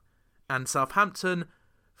Arsenal and Southampton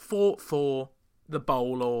fought for the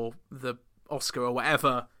bowl or the Oscar or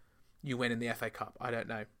whatever you win in the FA Cup. I don't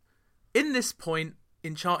know. In this point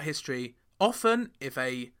in chart history, often if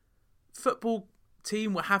a football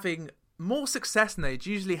team were having more success than they'd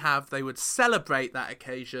usually have, they would celebrate that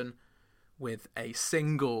occasion with a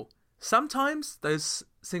single. Sometimes those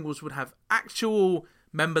singles would have actual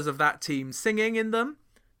members of that team singing in them.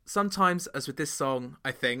 Sometimes, as with this song,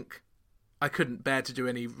 I think, I couldn't bear to do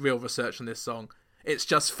any real research on this song. It's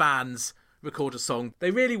just fans record a song.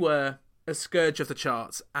 They really were a scourge of the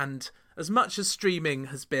charts, and as much as streaming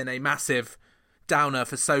has been a massive downer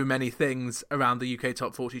for so many things around the UK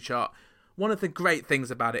Top 40 chart, one of the great things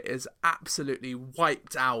about it is absolutely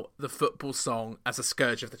wiped out the football song as a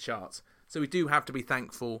scourge of the charts. So we do have to be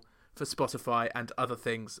thankful for Spotify and other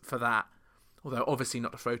things for that. Although obviously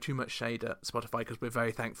not to throw too much shade at Spotify, because we're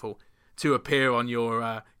very thankful to appear on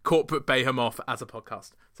your corporate behemoth as a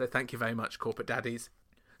podcast. So thank you very much, corporate daddies.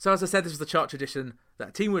 So as I said, this was the chart tradition that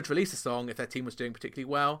a team would release a song if their team was doing particularly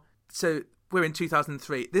well. So we're in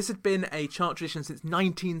 2003. This had been a chart tradition since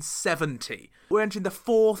 1970. We're entering the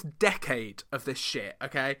fourth decade of this shit,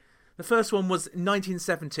 okay? The first one was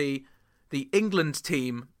 1970. The England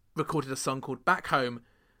team recorded a song called Back Home,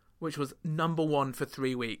 which was number one for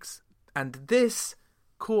 3 weeks. And this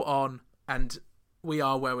caught on, and we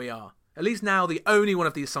are where we are. At least now the only one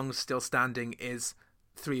of these songs still standing is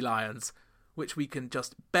Three Lions, which we can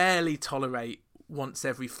just barely tolerate once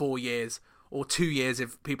every 4 years, or 2 years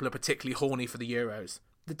if people are particularly horny for the Euros.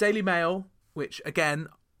 The Daily Mail, which again,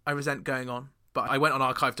 I resent going on, but I went on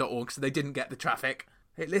archive.org so they didn't get the traffic.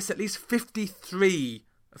 It lists at least 53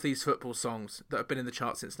 of these football songs that have been in the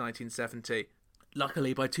chart since 1970.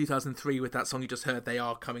 Luckily, by 2003, with that song you just heard, they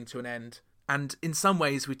are coming to an end. And in some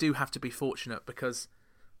ways, we do have to be fortunate, because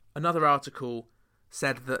another article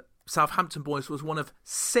said that Southampton Boys was one of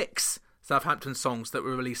 6 Southampton songs that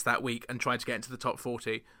were released that week and tried to get into the top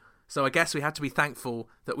 40. So I guess we have to be thankful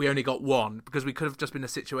that we only got one, because we could have just been in a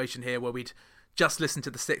situation here where we'd just listened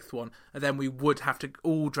to the 6th one, and then we would have to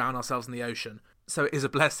all drown ourselves in the ocean. So it is a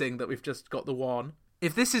blessing that we've just got the one.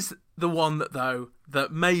 If this is the one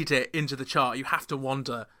that made it into the chart, you have to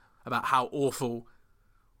wonder about how awful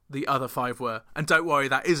the other 5 were. And don't worry,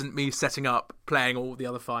 that isn't me setting up playing all the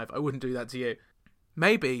other 5. I wouldn't do that to you.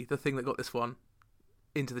 Maybe the thing that got this one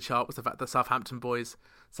into the chart was the fact that Southampton Boys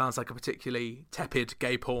sounds like a particularly tepid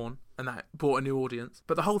gay porn, and that brought a new audience.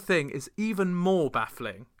 But the whole thing is even more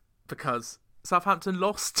baffling because Southampton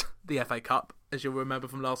lost the FA Cup, as you'll remember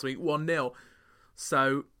from last week, 1-0.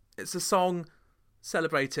 So it's a song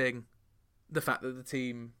celebrating the fact that the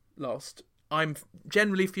team lost. I'm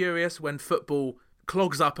generally furious when football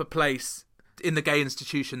clogs up a place in the gay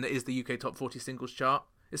institution that is the UK Top 40 Singles Chart.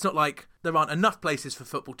 It's not like there aren't enough places for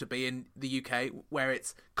football to be in the UK where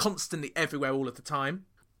it's constantly everywhere all of the time.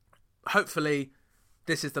 Hopefully,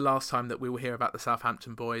 this is the last time that we will hear about the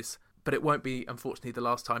Southampton Boys, but it won't be, unfortunately, the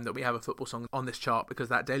last time that we have a football song on this chart, because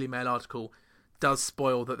that Daily Mail article does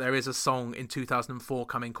spoil that there is a song in 2004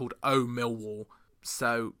 coming called Oh Millwall.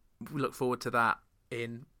 So we look forward to that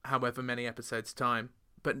in however many episodes' time.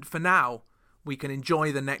 But for now, we can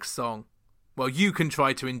enjoy the next song. Well, you can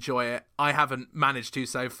try to enjoy it. I haven't managed to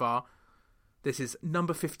so far. This is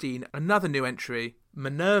number 15, another new entry,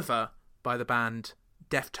 Minerva by the band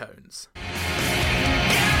Deftones.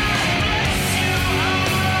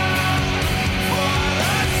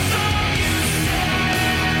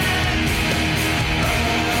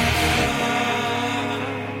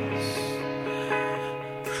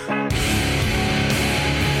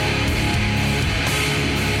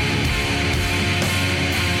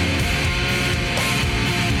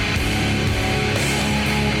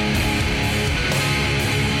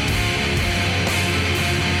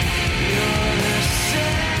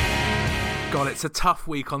 God, it's a tough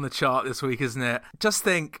week on the chart this week, isn't it? Just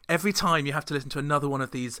think, every time you have to listen to another one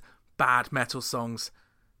of these bad metal songs,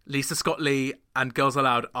 Lisa Scott Lee and Girls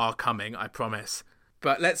Aloud are coming, I promise.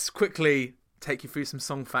 But let's quickly take you through some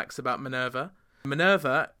song facts about Minerva.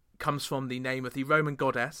 Minerva comes from the name of the Roman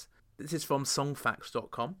goddess. This is from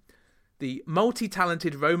songfacts.com. The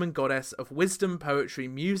multi-talented Roman goddess of wisdom, poetry,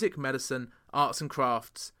 music, medicine, arts and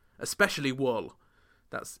crafts, especially wool.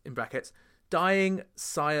 That's in brackets. Dyeing,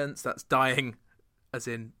 science, that's dyeing as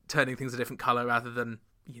in turning things a different colour rather than,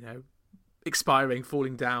 expiring,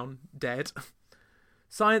 falling down, dead.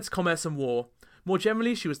 Science, commerce and war. More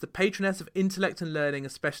generally, she was the patroness of intellect and learning,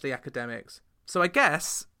 especially academics. So I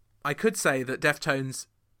guess I could say that Deftones'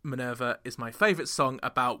 Minerva is my favourite song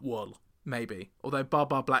about wool, maybe. Although Bar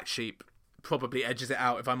Bar Black Sheep probably edges it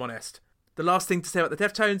out, if I'm honest. The last thing to say about the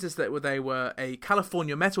Deftones is that they were a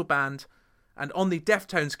California metal band, and on the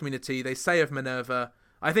Deftones community, they say of Minerva,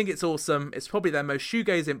 I think it's awesome, it's probably their most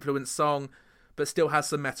shoegaze-influenced song, but still has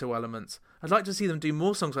some metal elements. I'd like to see them do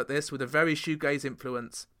more songs like this with a very shoegaze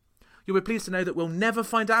influence. You'll be pleased to know that we'll never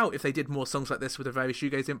find out if they did more songs like this with a very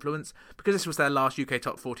shoegaze influence, because this was their last UK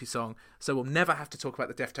Top 40 song, so we'll never have to talk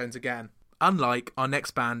about the Deftones again. Unlike our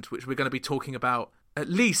next band, which we're going to be talking about at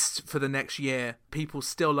least for the next year, people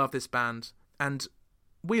still love this band, and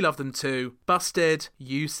we love them too. Busted,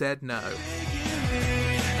 You Said No.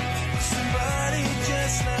 Somebody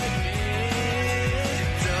just like me.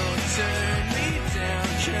 Don't turn me down,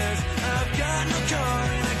 'cause I've got no car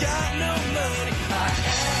and I got no money. I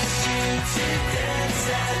asked you to dance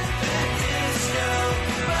at the disco,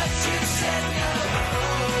 but you said no.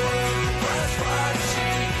 Oh, was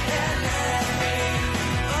watching and let me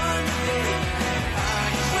on the day. I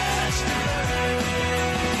crashed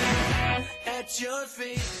at your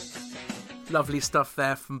feet. Lovely stuff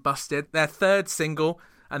there from Busted. Their third single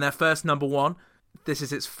and their first number one. This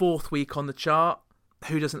is its 4th week on the chart.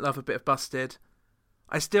 Who doesn't love a bit of Busted?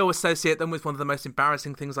 I still associate them with one of the most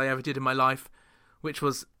embarrassing things I ever did in my life, which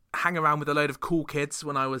was hang around with a load of cool kids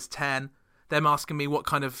when I was 10, them asking me what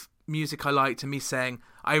kind of music I liked and me saying,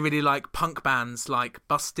 I really like punk bands like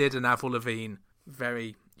Busted and Avril Lavigne.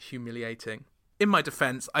 Very humiliating. In my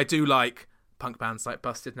defence, I do like punk bands like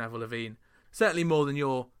Busted and Avril Lavigne. Certainly more than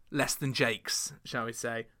your less than Jakes, shall we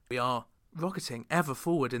say. We are rocketing ever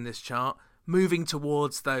forward in this chart, moving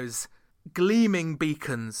towards those gleaming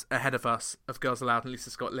beacons ahead of us of Girls Aloud and Lisa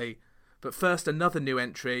Scott Lee. But first, another new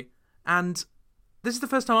entry, and this is the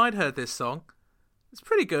first time I'd heard this song. It's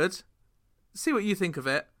pretty good. See what you think of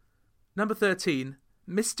it. Number 13,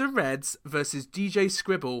 Mr. Reds versus DJ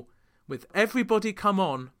Scribble with Everybody Come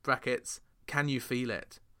On, brackets, Can You Feel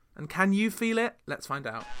It? And can you feel it? Let's find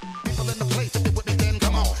out. People in the place, if it with me, then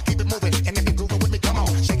come on. Keep it moving, and if you groove it with me, come on.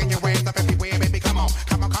 Shaking your ass up everywhere, baby, come on.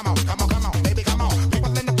 Come on, come on, come on, come on, baby, come on.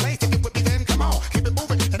 People in the place, if you with me, then come on. Keep it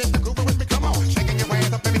moving, and if you groove it with me, come on. Shaking your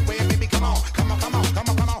ass up everywhere, baby, come on. Come on, come on, come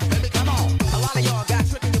on, come on, baby, come on. A lot of y'all got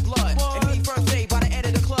trick in your blood. And me first day by the end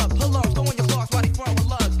of the club. Pull up, throwing your claws while they front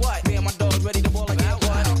with lugs. What? Me and my dogs ready to ball again.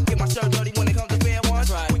 What? Get my shirt dirty when it comes to fair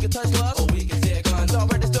ones. Right. We can touch gloves, or we can tear guns. All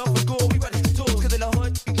register for school, we register tools. Cause in the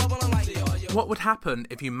hood, we bubbling like What would happen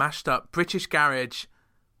if you mashed up British garage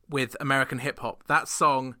with American hip hop? That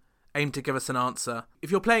song aimed to give us an answer.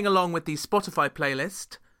 If you're playing along with the Spotify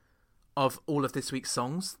playlist of all of this week's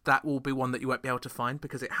songs, that will be one that you won't be able to find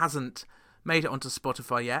because it hasn't made it onto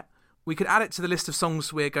Spotify yet. We could add it to the list of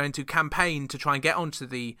songs we're going to campaign to try and get onto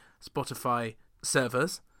the Spotify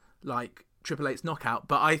servers, like Triple Eight's Knockout,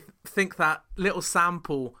 but I think that little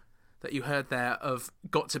sample that you heard there of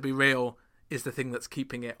Got to Be Real is the thing that's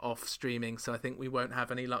keeping it off streaming, so I think we won't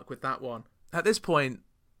have any luck with that one. At this point,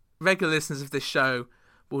 regular listeners of this show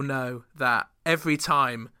will know that every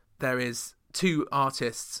time there is two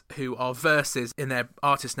artists who are verses in their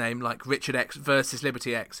artist name, like Richard X versus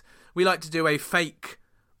Liberty X, we like to do a fake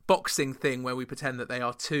boxing thing where we pretend that they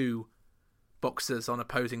are two boxers on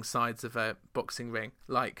opposing sides of a boxing ring,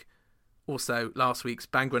 like also last week's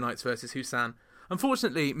Bangor Knights versus Hussein.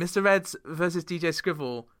 Unfortunately, Mr. Reds versus DJ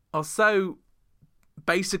Scribble are so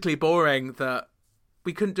basically boring that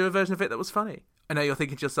we couldn't do a version of it that was funny. I know you're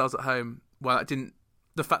thinking to yourselves at home, well,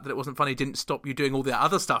 the fact that it wasn't funny didn't stop you doing all the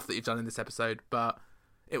other stuff that you've done in this episode, but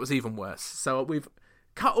it was even worse. So we've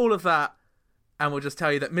cut all of that, and we'll just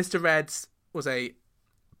tell you that Mr. Reds was a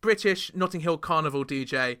British Notting Hill Carnival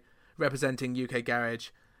DJ representing UK Garage,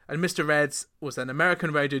 and Mr. Reds was an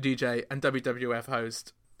American radio DJ and WWF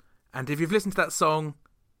host. And if you've listened to that song,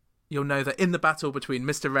 you'll know that in the battle between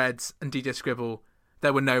Mr. Reds and DJ Scribble,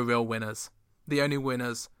 there were no real winners. The only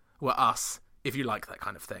winners were us, if you like that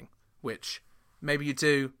kind of thing. Which, maybe you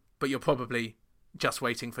do, but you're probably just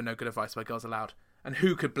waiting for No Good Advice by Girls Aloud. And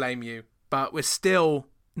who could blame you? But we're still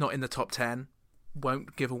not in the top 10.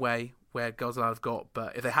 Won't give away where Girls Aloud have got,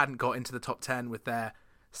 but if they hadn't got into the top 10 with their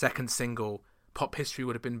second single, pop history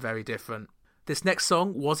would have been very different. This next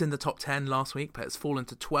song was in the top 10 last week, but it's fallen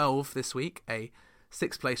to 12 this week, a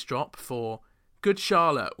 6th place drop for Good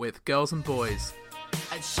Charlotte with Girls and Boys.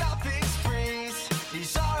 And shopping sprees,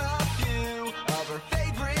 these are a few of her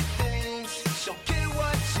favorite things. She'll get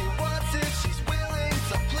what she wants if she's willing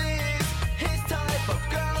to please. His type of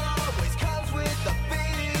girl always comes with a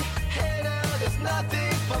fee. And now there's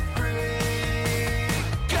nothing for free.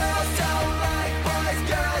 Girls don't like boys,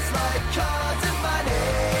 girls like cars and money.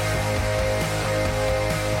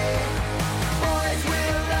 Boys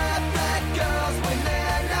will laugh at girls when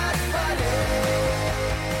they're not funny.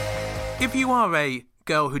 If you are a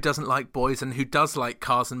girl who doesn't like boys and who does like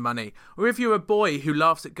cars and money, or if you're a boy who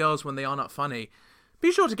laughs at girls when they are not funny,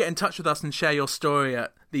 be sure to get in touch with us and share your story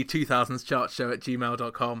at the 2000s chart show at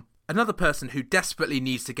gmail.com. Another person who desperately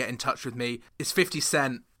needs to get in touch with me is 50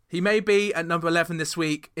 Cent. He may be at number 11 this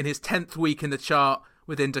week in his 10th week in the chart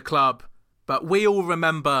within the club, but we all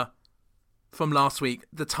remember from last week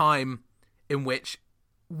the time in which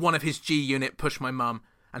one of his G Unit pushed my mum,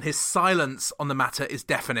 and his silence on the matter is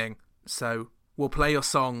deafening. So we'll play your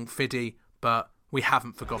song, Fiddy, but we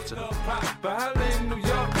haven't forgotten. But I in New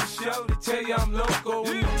York for show to tell you I'm local.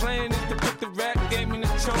 And the plan is to put the rap game in the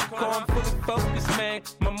choke. I'm fully focused, man.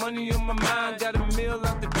 My money on my mind. Got a meal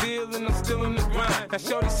out the deal and I'm still in the grind. Now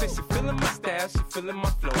shorty says she feeling my style, she feeling my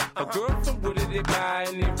flow. A girl from Wooded, they buy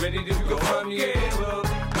and they ready to go. Find me at the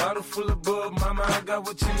club, bottle full of bub. Mama, I got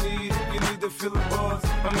what you need if you need to feel the buzz.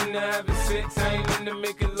 I'm into having sex, I ain't into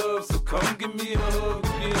making love. So come give me a hug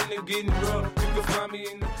if you're into getting rough. You can find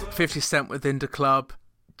me in the club. 50 Cent within the club,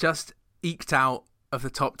 just eked out of the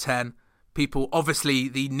top 10. People, obviously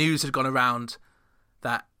the news had gone around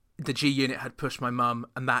that the G Unit had pushed my mum,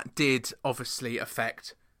 and that did obviously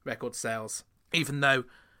affect record sales, even though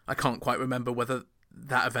I can't quite remember whether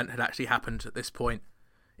that event had actually happened at this point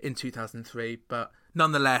in 2003, but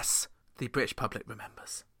nonetheless the British public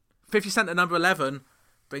remembers. 50 Cent at number 11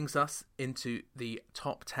 brings us into the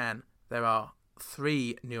top 10. There are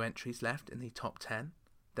 3 new entries left in the top 10.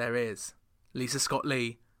 There is Lisa Scott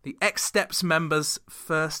Lee, the X-Steps members'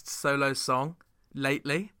 first solo song,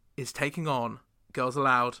 Lately, is taking on Girls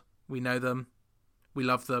Aloud. We know them. We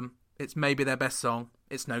love them. It's maybe their best song.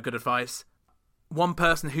 It's No Good Advice. One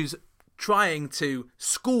person who's trying to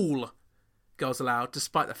school Girls Aloud,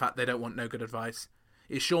 despite the fact they don't want No Good Advice,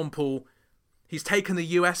 is Sean Paul. He's taken the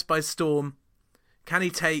US by storm. Can he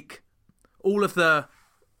take all of the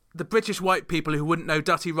British white people who wouldn't know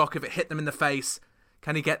Dutty Rock if it hit them in the face?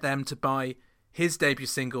 Can he get them to buy his debut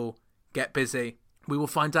single, Get Busy? We will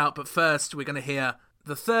find out, but first we're going to hear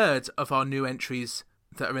the third of our new entries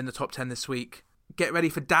that are in the top 10 this week. Get ready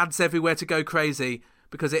for dads everywhere to go crazy,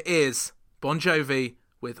 because it is Bon Jovi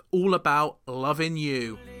with All About Lovin'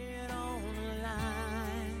 You.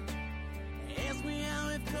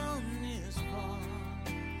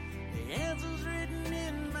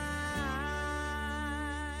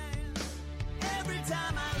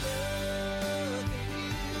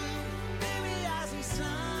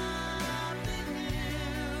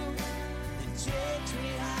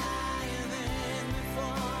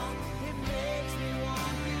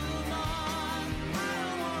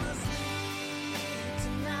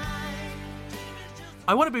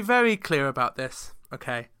 I want to be very clear about this,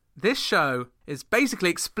 okay? This show is basically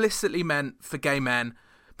explicitly meant for gay men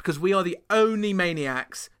because we are the only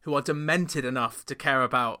maniacs who are demented enough to care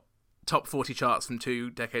about top 40 charts from 2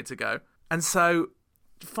 decades ago. And so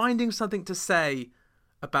finding something to say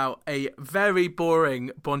about a very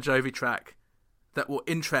boring Bon Jovi track that will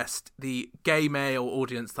interest the gay male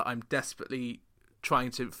audience that I'm desperately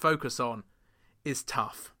trying to focus on is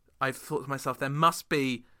tough. I've thought to myself, there must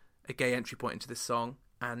be a gay entry point into this song,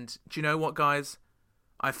 and do you know what, guys?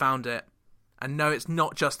 I found it. And no, it's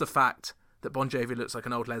not just the fact that Bon Jovi looks like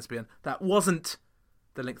an old lesbian. That wasn't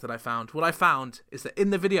the link that I found. What I found is that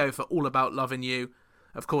in the video for All About Lovin' You,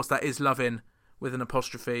 of course that is lovin' with an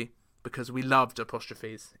apostrophe, because we loved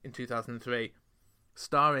apostrophes in 2003.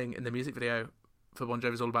 Starring in the music video for Bon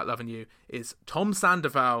Jovi's All About Lovin' You is Tom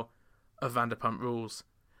Sandoval of Vanderpump Rules.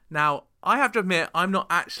 Now, I have to admit, I'm not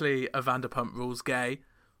actually a Vanderpump Rules gay.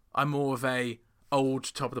 I'm more of a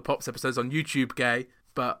old Top of the Pops episodes on YouTube gay,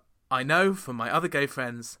 but I know from my other gay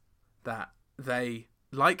friends that they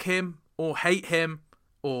like him or hate him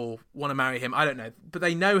or want to marry him. I don't know, but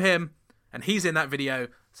they know him and he's in that video.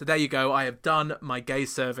 So there you go. I have done my gay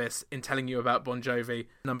service in telling you about Bon Jovi.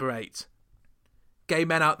 Number 8. Gay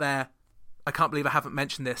men out there, I can't believe I haven't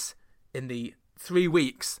mentioned this in the 3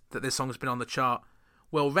 weeks that this song has been on the chart,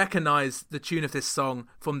 will recognise the tune of this song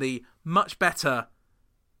from the much better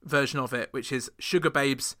version of it, which is Sugar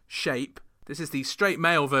Babe's Shape. This is the straight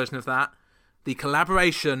male version of that. The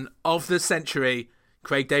collaboration of the century,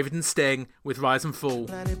 Craig David and Sting with Rise and Fall.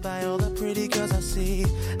 Blinded by all the pretty girls I see,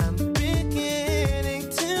 I'm beginning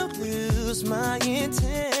to lose my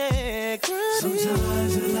integrity.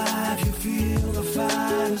 Sometimes in life you feel the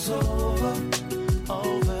fight is over,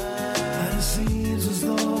 and it seems as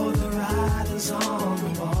though the ride is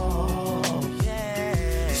on the wall.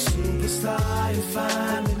 Yeah, superstar, you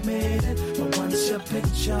finally made it, but once your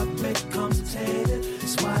picture becomes tainted,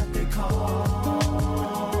 it's what they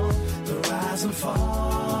call the rise and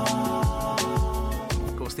fall.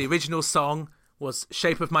 Of course, the original song was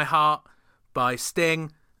Shape of My Heart by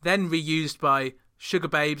Sting, then reused by Sugar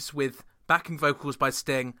Babes with backing vocals by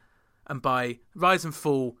Sting, and by Rise and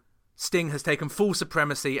Fall, Sting has taken full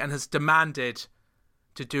supremacy and has demanded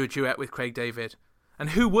to do a duet with Craig David. And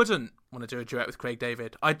who wouldn't want to do a duet with Craig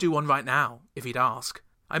David? I'd do one right now, if he'd ask.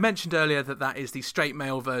 I mentioned earlier that that is the straight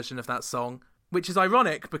male version of that song, which is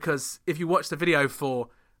ironic because if you watch the video for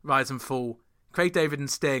Rise and Fall, Craig David and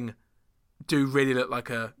Sting do really look like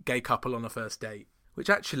a gay couple on a first date. Which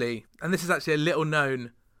actually, and this is actually a little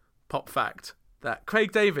known pop fact, that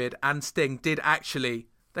Craig David and Sting did actually,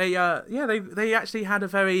 they actually had a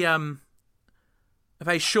very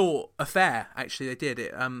short affair. Actually, they did.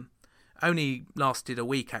 It only lasted a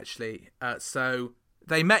week actually. So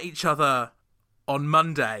they met each other on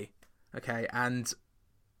Monday, okay, and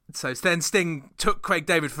so then Sting took Craig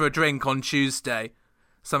David for a drink on Tuesday.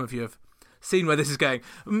 Some of you have seen where this is going.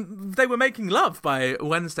 They were making love by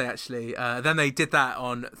Wednesday, actually. Then they did that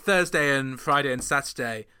on Thursday and Friday and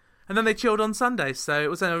Saturday. And then they chilled on Sunday. So it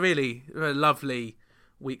was a really lovely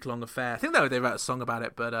week-long affair. I think they wrote a song about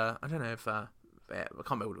it, but I don't know if... I can't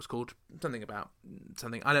remember what it was called. Something.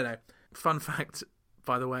 I don't know. Fun fact,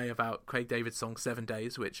 by the way, about Craig David's song 7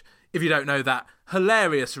 Days, which, if you don't know, that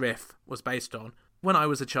hilarious riff was based on. When I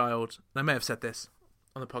was a child, and I may have said this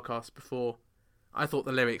on the podcast before, I thought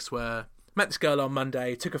the lyrics were... Met this girl on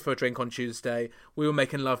Monday, took her for a drink on Tuesday, we were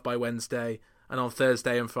making love by Wednesday, and on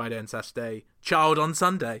Thursday and Friday and Saturday, child on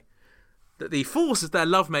Sunday. That the force of their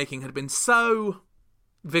lovemaking had been so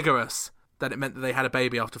vigorous that it meant that they had a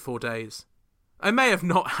baby after 4 days. I may have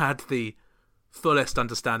not had the fullest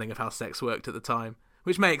understanding of how sex worked at the time,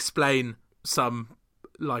 which may explain some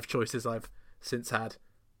life choices I've since had.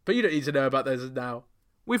 But you don't need to know about those now.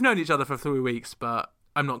 We've known each other for 3 weeks, but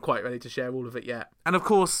I'm not quite ready to share all of it yet. And of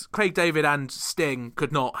course, Craig David and Sting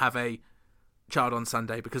could not have a child on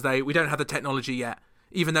Sunday because we don't have the technology yet.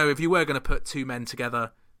 Even though if you were going to put two men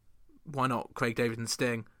together, why not Craig David and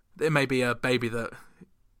Sting? It may be a baby that...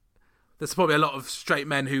 There's probably a lot of straight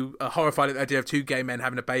men who are horrified at the idea of two gay men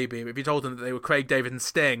having a baby. If you told them that they were Craig David and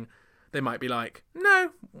Sting, they might be like,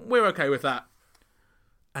 no, we're okay with that.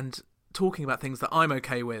 And talking about things that I'm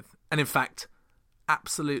okay with, and in fact,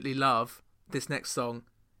 absolutely love this next song.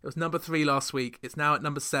 It was number 3 last week. It's now at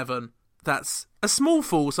number 7. That's a small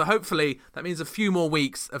fall, so hopefully that means a few more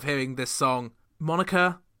weeks of hearing this song.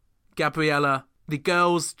 Monica, Gabriella, the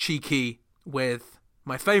girls cheeky with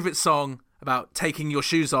my favourite song about taking your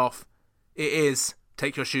shoes off. It is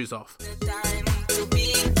Take Your Shoes Off. Shake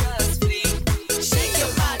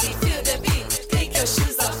your body, feel the beat. Take your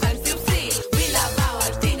shoes off and feel free. We love our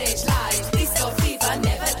teenage life. Disco fever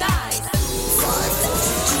never dies.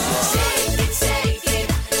 Shake it, shake it,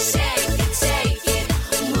 shake it, shake it.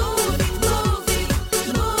 Move it, move it,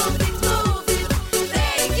 move it, move it.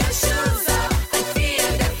 Take your shoes off and feel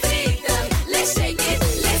the freedom. Let's shake it,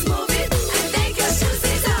 let's move it, and take your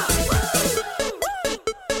shoes off.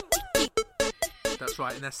 That's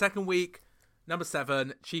right. In their second week, number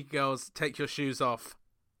 7, Cheeky Girls, Take Your Shoes Off.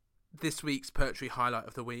 This week's poetry highlight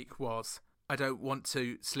of the week was, I don't want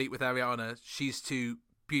to sleep with Ariana. She's too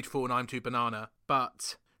beautiful and I'm too banana.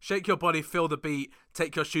 But shake your body, feel the beat,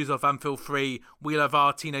 take your shoes off and feel free. We love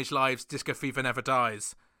our teenage lives. Disco fever never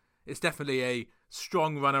dies. It's definitely a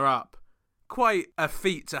strong runner-up. Quite a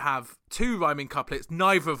feat to have 2 rhyming couplets,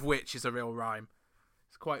 neither of which is a real rhyme.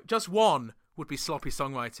 It's quite... Just 1 would be sloppy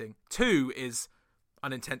songwriting. 2 is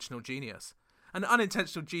unintentional genius. And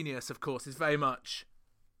unintentional genius, of course, is very much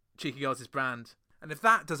Cheeky Girls' brand. And if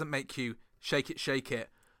that doesn't make you shake it,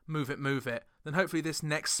 move it, then hopefully this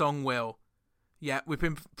next song will. Yeah, we've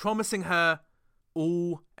been promising her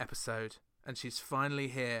all episode, and she's finally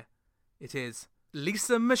here. It is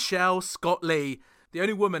Lisa Michelle Scott Lee, the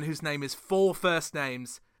only woman whose name is 4 first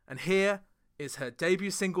names. And here is her debut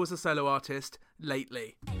single as a solo artist,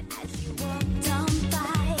 Lately.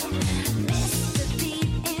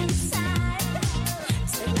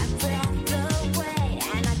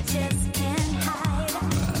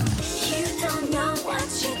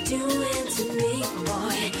 Doing to me,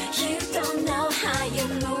 boy. You don't know how you're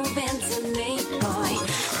moving to me, boy.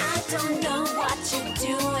 I don't know what you're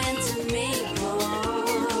doing to me,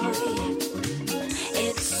 boy.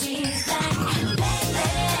 It seems like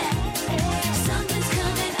lately something's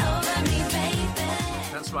coming over me,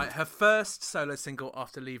 baby. That's right, her first solo single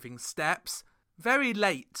after leaving Steps. Very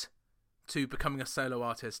late to becoming a solo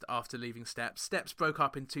artist after leaving Steps. Steps broke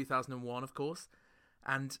up in 2001, of course,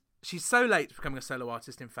 and she's so late to becoming a solo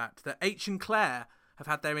artist, in fact, that H and Claire have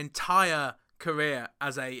had their entire career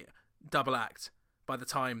as a double act by the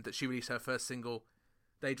time that she released her first single.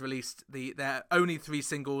 They'd released their only 3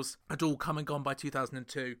 singles, had all come and gone by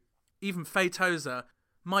 2002. Even Faye Tozer,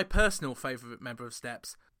 my personal favourite member of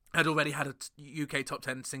Steps, had already had a UK top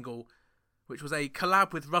 10 single, which was a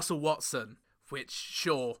collab with Russell Watson, which,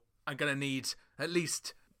 sure, I'm going to need at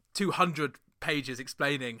least 200 pages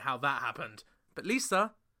explaining how that happened. But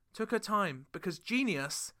Lisa took her time, because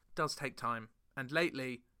genius does take time, and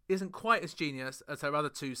Lately isn't quite as genius as her other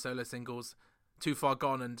 2 solo singles, Too Far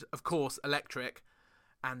Gone and, of course, Electric,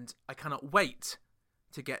 and I cannot wait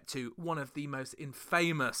to get to one of the most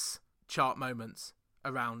infamous chart moments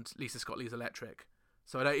around Lisa Scott Lee's Electric,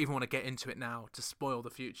 so I don't even want to get into it now to spoil the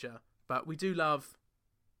future, but we do love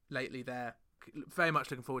Lately there. Very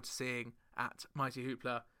much looking forward to seeing at Mighty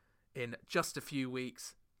Hoopla in just a few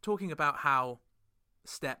weeks, talking about how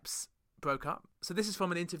Steps broke up. So this is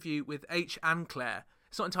from an interview with H and Claire.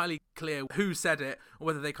 It's not entirely clear who said it or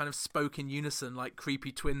whether they kind of spoke in unison like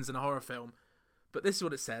creepy twins in a horror film, but this is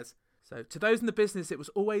what it says. So, to those in the business, it was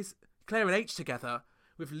always Claire and H together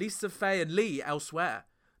with Lisa, Faye and Lee elsewhere.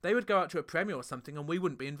 They would go out to a premiere or something and we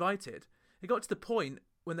wouldn't be invited. It got to the point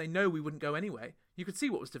when they know we wouldn't go anyway. You could see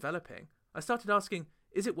what was developing. I started asking,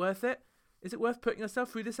 is it worth it? Is it worth putting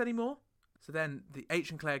yourself through this anymore? So then the H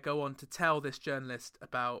and Claire go on to tell this journalist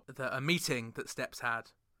about a meeting that Steps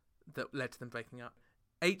had that led to them breaking up.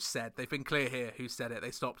 H said, they've been clear here who said it,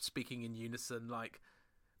 they stopped speaking in unison like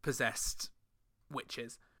possessed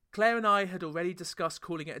witches. Claire and I had already discussed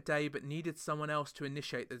calling it a day but needed someone else to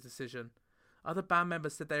initiate the decision. Other band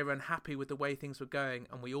members said they were unhappy with the way things were going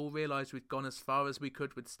and we all realised we'd gone as far as we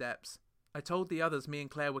could with Steps. I told the others me and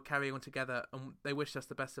Claire were carrying on together and they wished us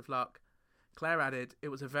the best of luck. Claire added, it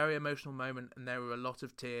was a very emotional moment and there were a lot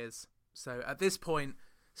of tears. So at this point,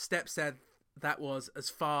 Steps said that was as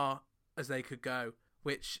far as they could go,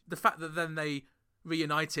 which the fact that then they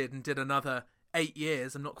reunited and did another 8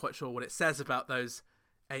 years, I'm not quite sure what it says about those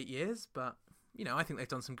 8 years, but, you know, I think they've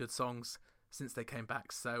done some good songs since they came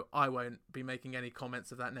back, so I won't be making any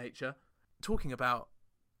comments of that nature. Talking about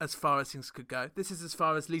as far as things could go, this is as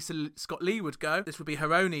far as Lisa Scott Lee would go. This would be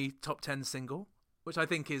her only top 10 single, which I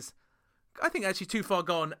think actually Too Far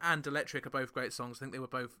Gone and Electric are both great songs. I think they were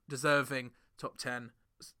both deserving top 10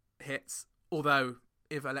 hits, although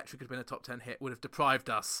if Electric had been a top 10 hit, would have deprived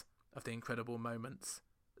us of the incredible moments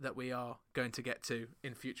that we are going to get to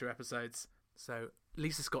in future episodes. So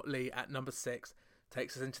Lisa Scott Lee at number 6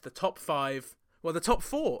 takes us into the top 5. Well, the top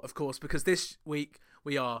 4, of course, because this week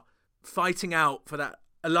we are fighting out for that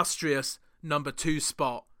illustrious number 2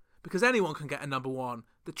 spot, because anyone can get a number 1.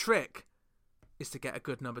 The trick is to get a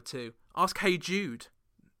good number 2. Ask Hey Jude.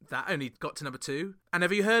 That only got to number 2. And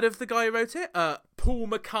have you heard of the guy who wrote it? Paul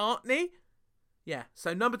McCartney? Yeah,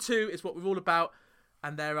 so number 2 is what we're all about.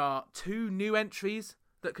 And there are 2 new entries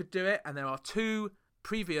that could do it, and there are 2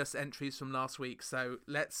 previous entries from last week. So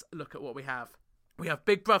let's look at what we have. We have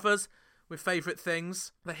Big Brothers with Favourite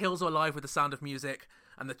Things. The Hills are alive with The Sound of Music,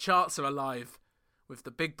 and the charts are alive with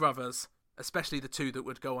the Big Brothers, especially the 2 that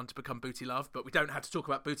would go on to become Booty Love, but we don't have to talk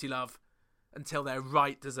about Booty Love until their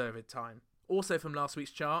right deserved time. Also from last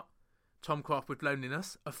week's chart, Tom Croft with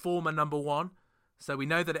Loneliness, a former number 1, so we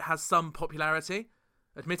know that it has some popularity.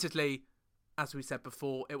 Admittedly, as we said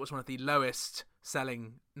before, it was one of the lowest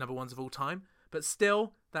selling number 1s of all time, but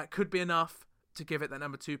still, that could be enough to give it that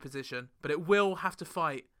number 2 position. But it will have to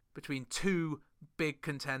fight between 2 big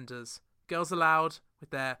contenders. Girls Aloud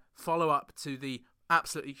with their follow-up to the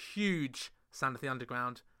absolutely huge Sound of the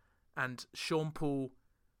Underground, and Sean Paul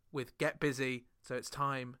with Get Busy. So it's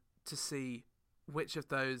time to see which of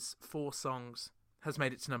those 4 songs has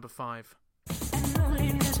made it to number 5.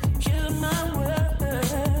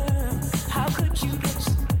 How could you guess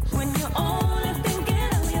when you're only thinking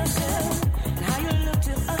of yourself and how you look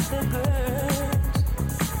to other girls?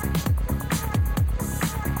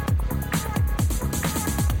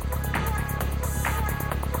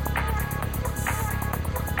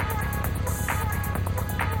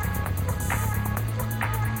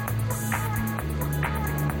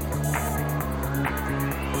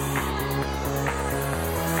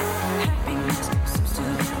 Happiness seems to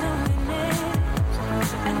be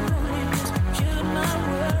loneliness, and loneliness killed my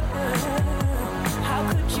world. How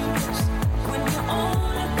could you guess when you're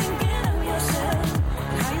only thinking of yourself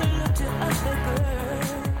and how you look to other girls?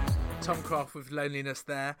 Tom Croft with Loneliness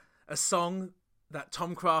there. A song that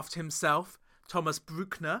Tom Croft himself, Thomas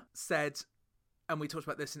Bruckner, said, and we talked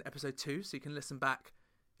about this in episode 2, so you can listen back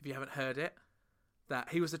if you haven't heard it, that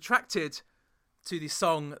he was attracted to the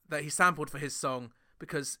song that he sampled for his song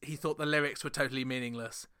because he thought the lyrics were totally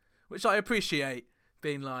meaningless, which I appreciate,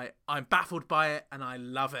 being like, I'm baffled by it and I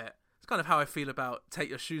love it. It's kind of how I feel about Take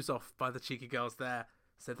Your Shoes Off by the Cheeky Girls there.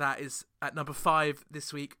 So that is at number 5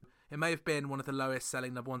 this week. It may have been one of the lowest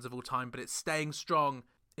selling number 1s of all time, but it's staying strong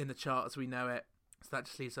in the chart as we know it. So that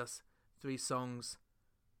just leaves us 3 songs.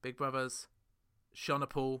 Big Brothers, Shona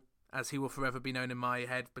Paul, as he will forever be known in my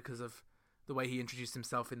head because of the way he introduced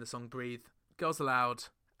himself in the song Breathe, Girls Aloud,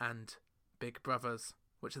 and Big Brothers.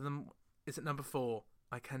 Which of them is at number 4?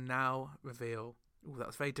 I can now reveal... Ooh, that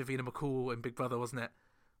was very Davina McCall in Big Brother, wasn't it?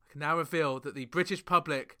 I can now reveal that the British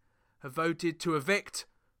public have voted to evict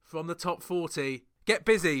from the top 40 Get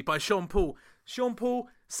Busy by Sean Paul. Sean Paul,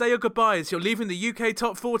 say your goodbyes. You're leaving the UK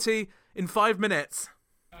top 40 in 5 minutes.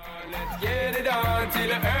 Let's get it on till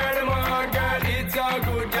the early morning, girl. It's all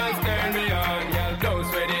good, just turn me on, girl. Don't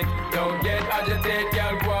sweat it, don't get agitated,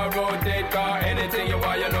 girl. Go and rotate, cause anything you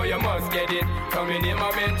want, you know you must get it. Coming in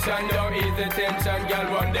my mention, don't ease the tension,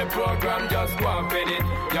 girl. Run the program, just go and fit it.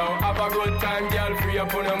 Yo, have a good time, girl. Free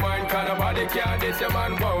up on your mind, cause nobody can this, your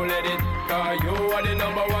man won't let it. Cause you are the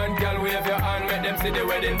number 1, girl. Wave your hand, make them see the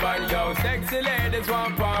wedding band. Yo, sexy ladies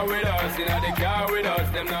want power with us, you know the car with us,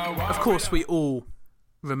 them now. Of course, we all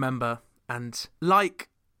remember and like,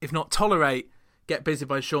 if not tolerate, Get Busy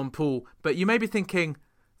by Sean Paul. But you may be thinking,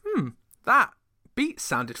 that beat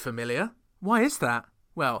sounded familiar. Why is that?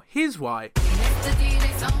 Well, here's why.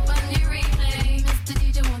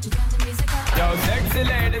 Yo, sexy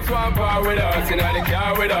ladies want power with us, you know the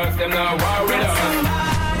car with us, them now war with us.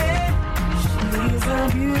 She's a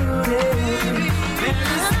beauty.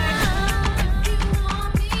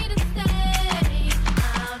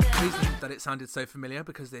 That it sounded so familiar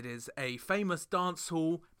because it is a famous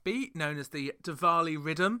dancehall beat known as the Diwali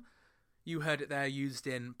rhythm. You heard it there used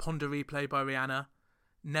in Ponder Replay by Rihanna,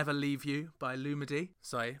 Never Leave You by Lumidi.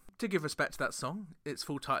 So, to give respect to that song, its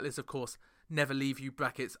full title is, of course, Never Leave You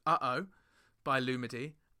brackets Uh-Oh by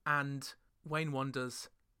Lumidi, and Wayne Wonder's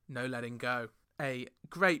No Letting Go. A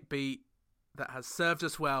great beat that has served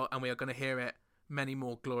us well, and we are going to hear it many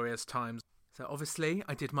more glorious times. So obviously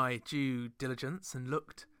I did my due diligence and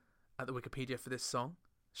looked at the Wikipedia for this song.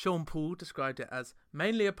 Sean Paul described it as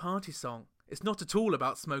mainly a party song. It's not at all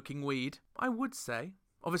about smoking weed, I would say.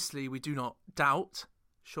 Obviously we do not doubt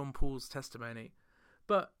Sean Paul's testimony.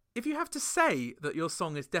 But if you have to say that your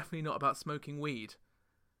song is definitely not about smoking weed,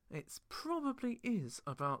 it probably is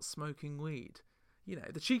about smoking weed. You know,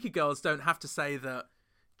 the Cheeky Girls don't have to say that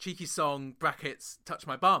Cheeky song brackets Touch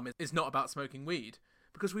My Bum is not about smoking weed,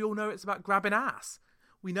 because we all know it's about grabbing ass.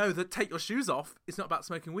 We know that Take Your Shoes Off is not about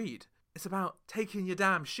smoking weed. It's about taking your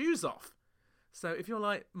damn shoes off. So if you're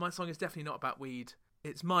like, my song is definitely not about weed,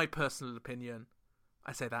 it's my personal opinion.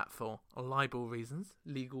 I say that for libel reasons,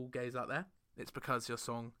 legal gays out there. It's because your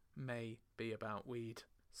song may be about weed.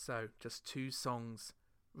 So just 2 songs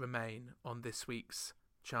remain on this week's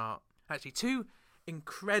chart. Actually, 2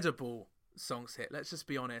 incredible songs hit. Let's just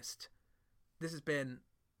be honest. This has been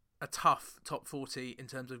a tough top 40 in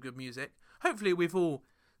terms of good music. Hopefully we've all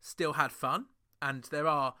still had fun, and there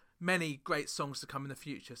are many great songs to come in the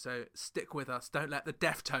future, so stick with us. Don't let the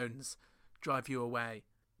Deftones drive you away.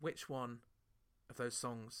 Which one of those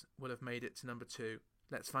songs will have made it to number 2?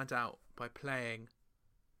 Let's find out by playing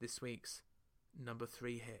this week's number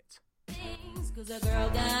 3 hit. Cause a girl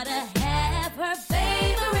gotta have her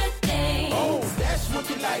favorite thing. Oh, that's what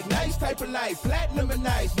you like. Nice type of life. Platinum and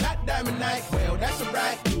nice, not diamond night. Well, that's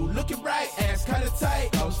alright. You looking right, ass kinda tight.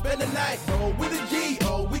 I'll spend the night. Roll with a G.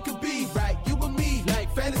 Oh, we could be right. You and me,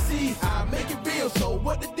 like fantasy. I'll make it real. So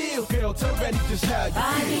what the deal? Girl, tell Randy just how you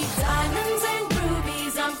I feel. need diamonds and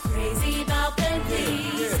rubies. I'm crazy about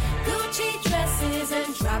Bentleys. Gucci dresses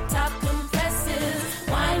and drop top compresses.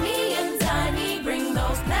 Wine me and dine me. Bring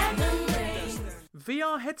those platinum rings.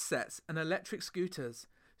 VR headsets and electric scooters,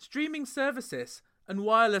 streaming services and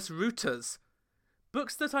wireless routers,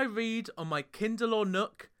 books that I read on my Kindle or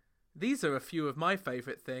Nook, these are a few of my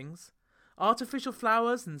favourite things. Artificial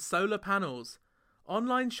flowers and solar panels,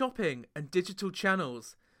 online shopping and digital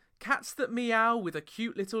channels, cats that meow with a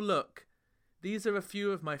cute little look, these are a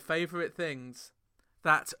few of my favourite things.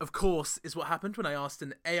 That, of course, is what happened when I asked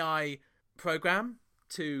an AI program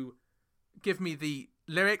to give me the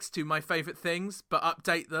lyrics to my favourite things, but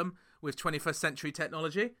update them with 21st century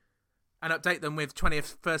technology and update them with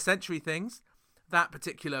 21st century things. That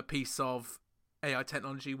particular piece of AI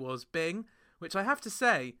technology was Bing, which I have to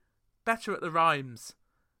say, better at the rhymes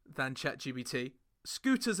than ChatGPT.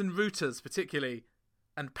 Scooters and routers particularly,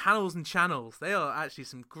 and panels and channels, they are actually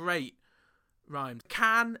some great rhymes.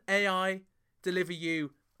 Can AI deliver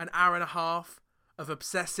you an hour and a half of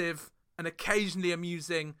obsessive and occasionally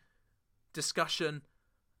amusing discussion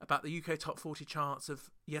about the UK top 40 charts of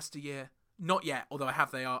yesteryear? Not yet, although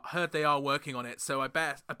heard they are working on it, so I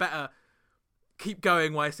better keep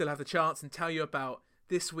going while I still have the chance and tell you about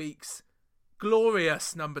this week's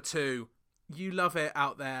glorious number 2. You love it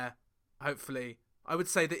out there, hopefully. I would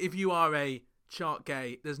say that if you are a chart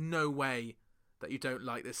gay, there's no way that you don't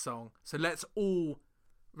like this song. So let's all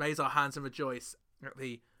raise our hands and rejoice at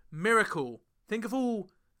the miracle. Think of all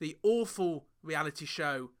the awful reality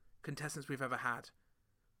show contestants we've ever had.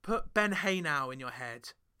 Put Ben Haynow in your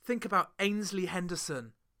head. Think about Ainsley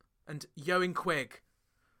Henderson and Yoan Quigg.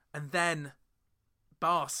 And then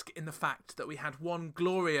bask in the fact that we had one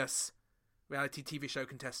glorious reality TV show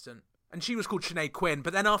contestant. And she was called Sinead Quinn.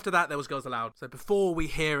 But then after that, there was Girls Aloud. So before we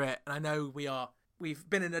hear it, and I know we've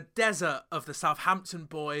been in a desert of the Southampton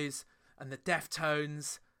Boys and the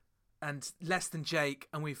Deftones and Less Than Jake,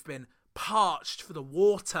 and we've been parched for the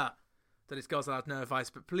water that is Girls Aloud No Advice.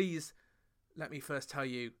 But please, let me first tell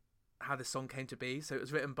you how this song came to be. So it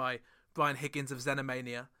was written by Brian Higgins of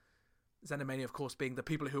Xenomania. Xenomania, of course, being the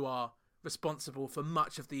people who are responsible for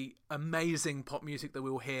much of the amazing pop music that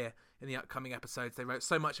we will hear in the upcoming episodes. They wrote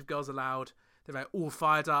so much of Girls Aloud. They wrote All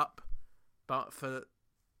Fired Up. But for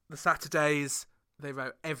the Saturdays, they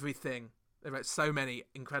wrote everything. They wrote so many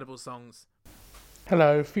incredible songs.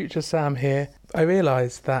 Hello, Future Sam here. I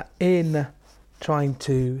realised that in trying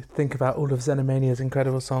to think about all of Xenomania's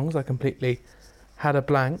incredible songs, I completely had a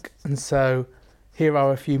blank, and so here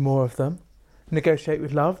are a few more of them. Negotiate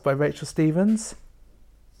with Love by Rachel Stevens,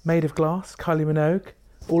 Made of Glass, Kylie Minogue,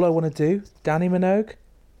 All I Want to Do, Danny Minogue.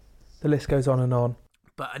 The list goes on and on.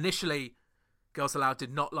 But initially, Girls Aloud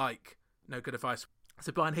did not like No Good Advice.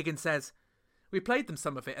 So Brian Higgins says, we played them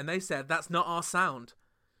some of it and they said, that's not our sound.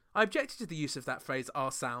 I objected to the use of that phrase,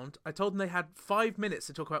 our sound. I told them they had 5 minutes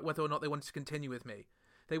to talk about whether or not they wanted to continue with me.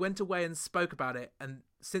 They went away and spoke about it, and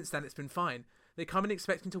since then it's been fine. They come in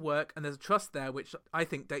expecting to work, and there's a trust there which I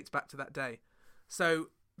think dates back to that day. So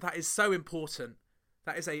that is so important.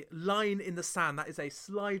 That is a line in the sand. That is a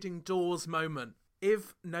sliding doors moment.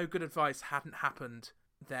 If No Good Advice hadn't happened,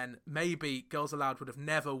 then maybe Girls Aloud would have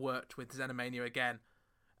never worked with Xenomania again.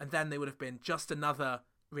 And then they would have been just another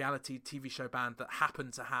reality TV show band that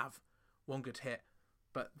happened to have one good hit.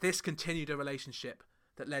 But this continued a relationship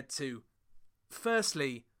that led to,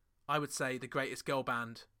 firstly, I would say the greatest girl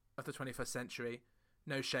band of the 21st century.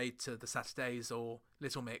 No shade to the Saturdays or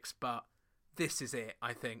Little Mix, but this is it,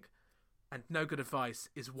 I think. And No Good Advice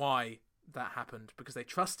is why that happened, because they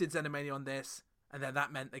trusted Xenomania on this, and then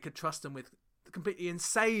that meant they could trust them with the completely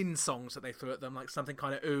insane songs that they threw at them, like something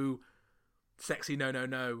kind of Ooh, Sexy No No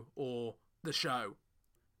No, or The Show.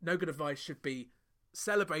 No Good Advice should be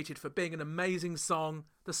celebrated for being an amazing song,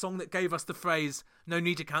 the song that gave us the phrase, no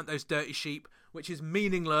need to count those dirty sheep, which is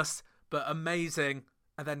meaningless but amazing,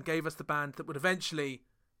 and then gave us the band that would eventually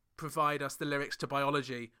provide us the lyrics to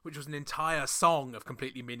Biology, which was an entire song of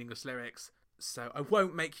completely meaningless lyrics. So I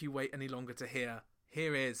won't make you wait any longer to hear.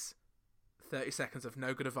 Here is 30 seconds of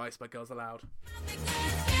No Good Advice by Girls Aloud.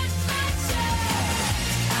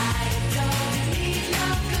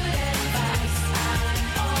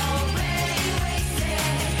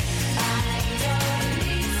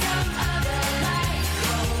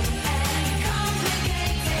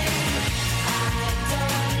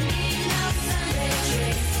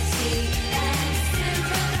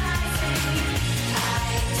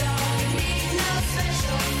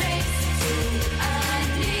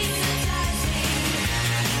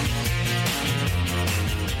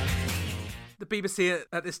 The BBC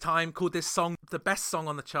at this time called this song the best song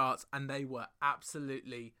on the charts, and they were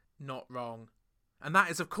absolutely not wrong. And that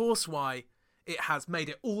is, of course, why it has made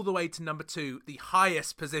it all the way to number 2, the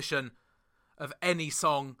highest position of any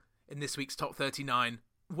song in this week's Top 39.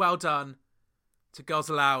 Well done to Girls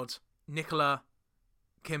Aloud, Nicola,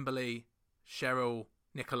 Kimberly, Cheryl,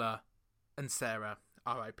 Nicola, and Sarah,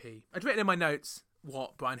 R.I.P. I'd written in my notes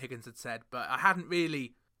what Brian Higgins had said, but I hadn't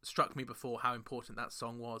really struck me before how important that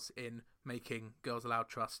song was in making Girls Aloud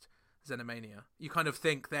trust Xenomania. You kind of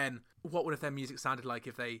think then, what would have their music sounded like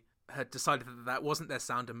if they had decided that that wasn't their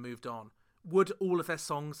sound and moved on? Would all of their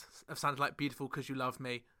songs have sounded like Beautiful 'Cause You Love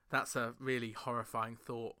Me? That's a really horrifying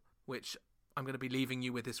thought, which I'm going to be leaving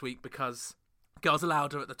you with this week, because Girls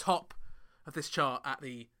Aloud are at the top of this chart at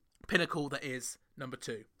the pinnacle that is number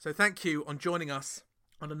 2. So thank you on joining us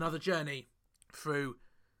on another journey through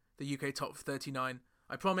the UK Top 39.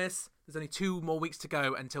 I promise there's only 2 more weeks to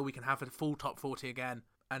go until we can have a full Top 40 again.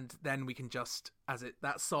 And then we can just,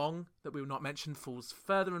 that song that we will not mention falls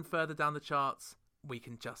further and further down the charts, we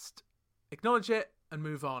can just acknowledge it and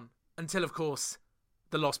move on. Until, of course,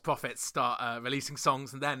 the Lost Prophets start releasing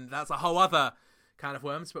songs, and then that's a whole other can of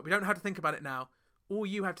worms. But we don't have to think about it now. All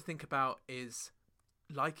you have to think about is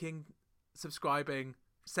liking, subscribing,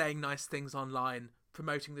 saying nice things online,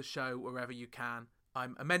 promoting the show wherever you can.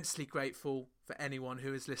 I'm immensely grateful for anyone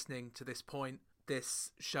who is listening to this point.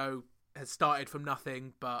 This show has started from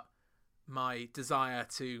nothing but my desire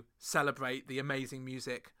to celebrate the amazing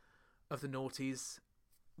music of the noughties.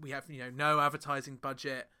 We have, no advertising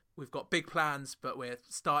budget. We've got big plans, but we're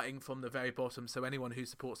starting from the very bottom. So anyone who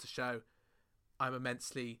supports the show, I'm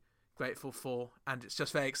immensely grateful for. And it's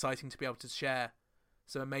just very exciting to be able to share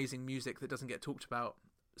some amazing music that doesn't get talked about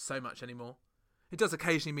so much anymore. It does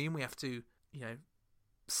occasionally mean we have to,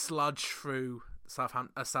 sludge through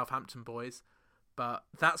Southampton boys, but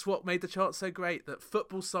that's what made the chart so great, that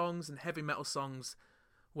football songs and heavy metal songs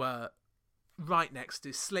were right next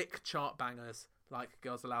to slick chart bangers like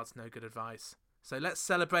Girls Aloud's No Good Advice. So let's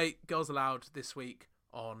celebrate Girls Aloud this week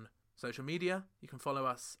on social media. You can follow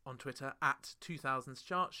us on Twitter at 2000s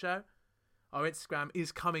Chart Show. Our Instagram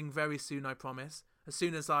is coming very soon, I promise. As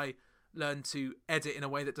soon as I learn to edit in a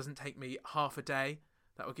way that doesn't take me half a day,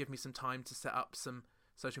 that will give me some time to set up some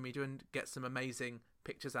social media and get some amazing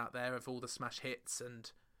pictures out there of all the smash hits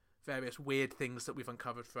and various weird things that we've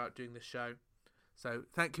uncovered throughout doing this show. So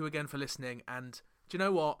thank you again for listening, and do you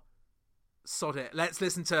know what? Sod it. Let's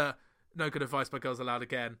listen to No Good Advice by Girls Aloud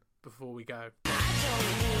again before we go.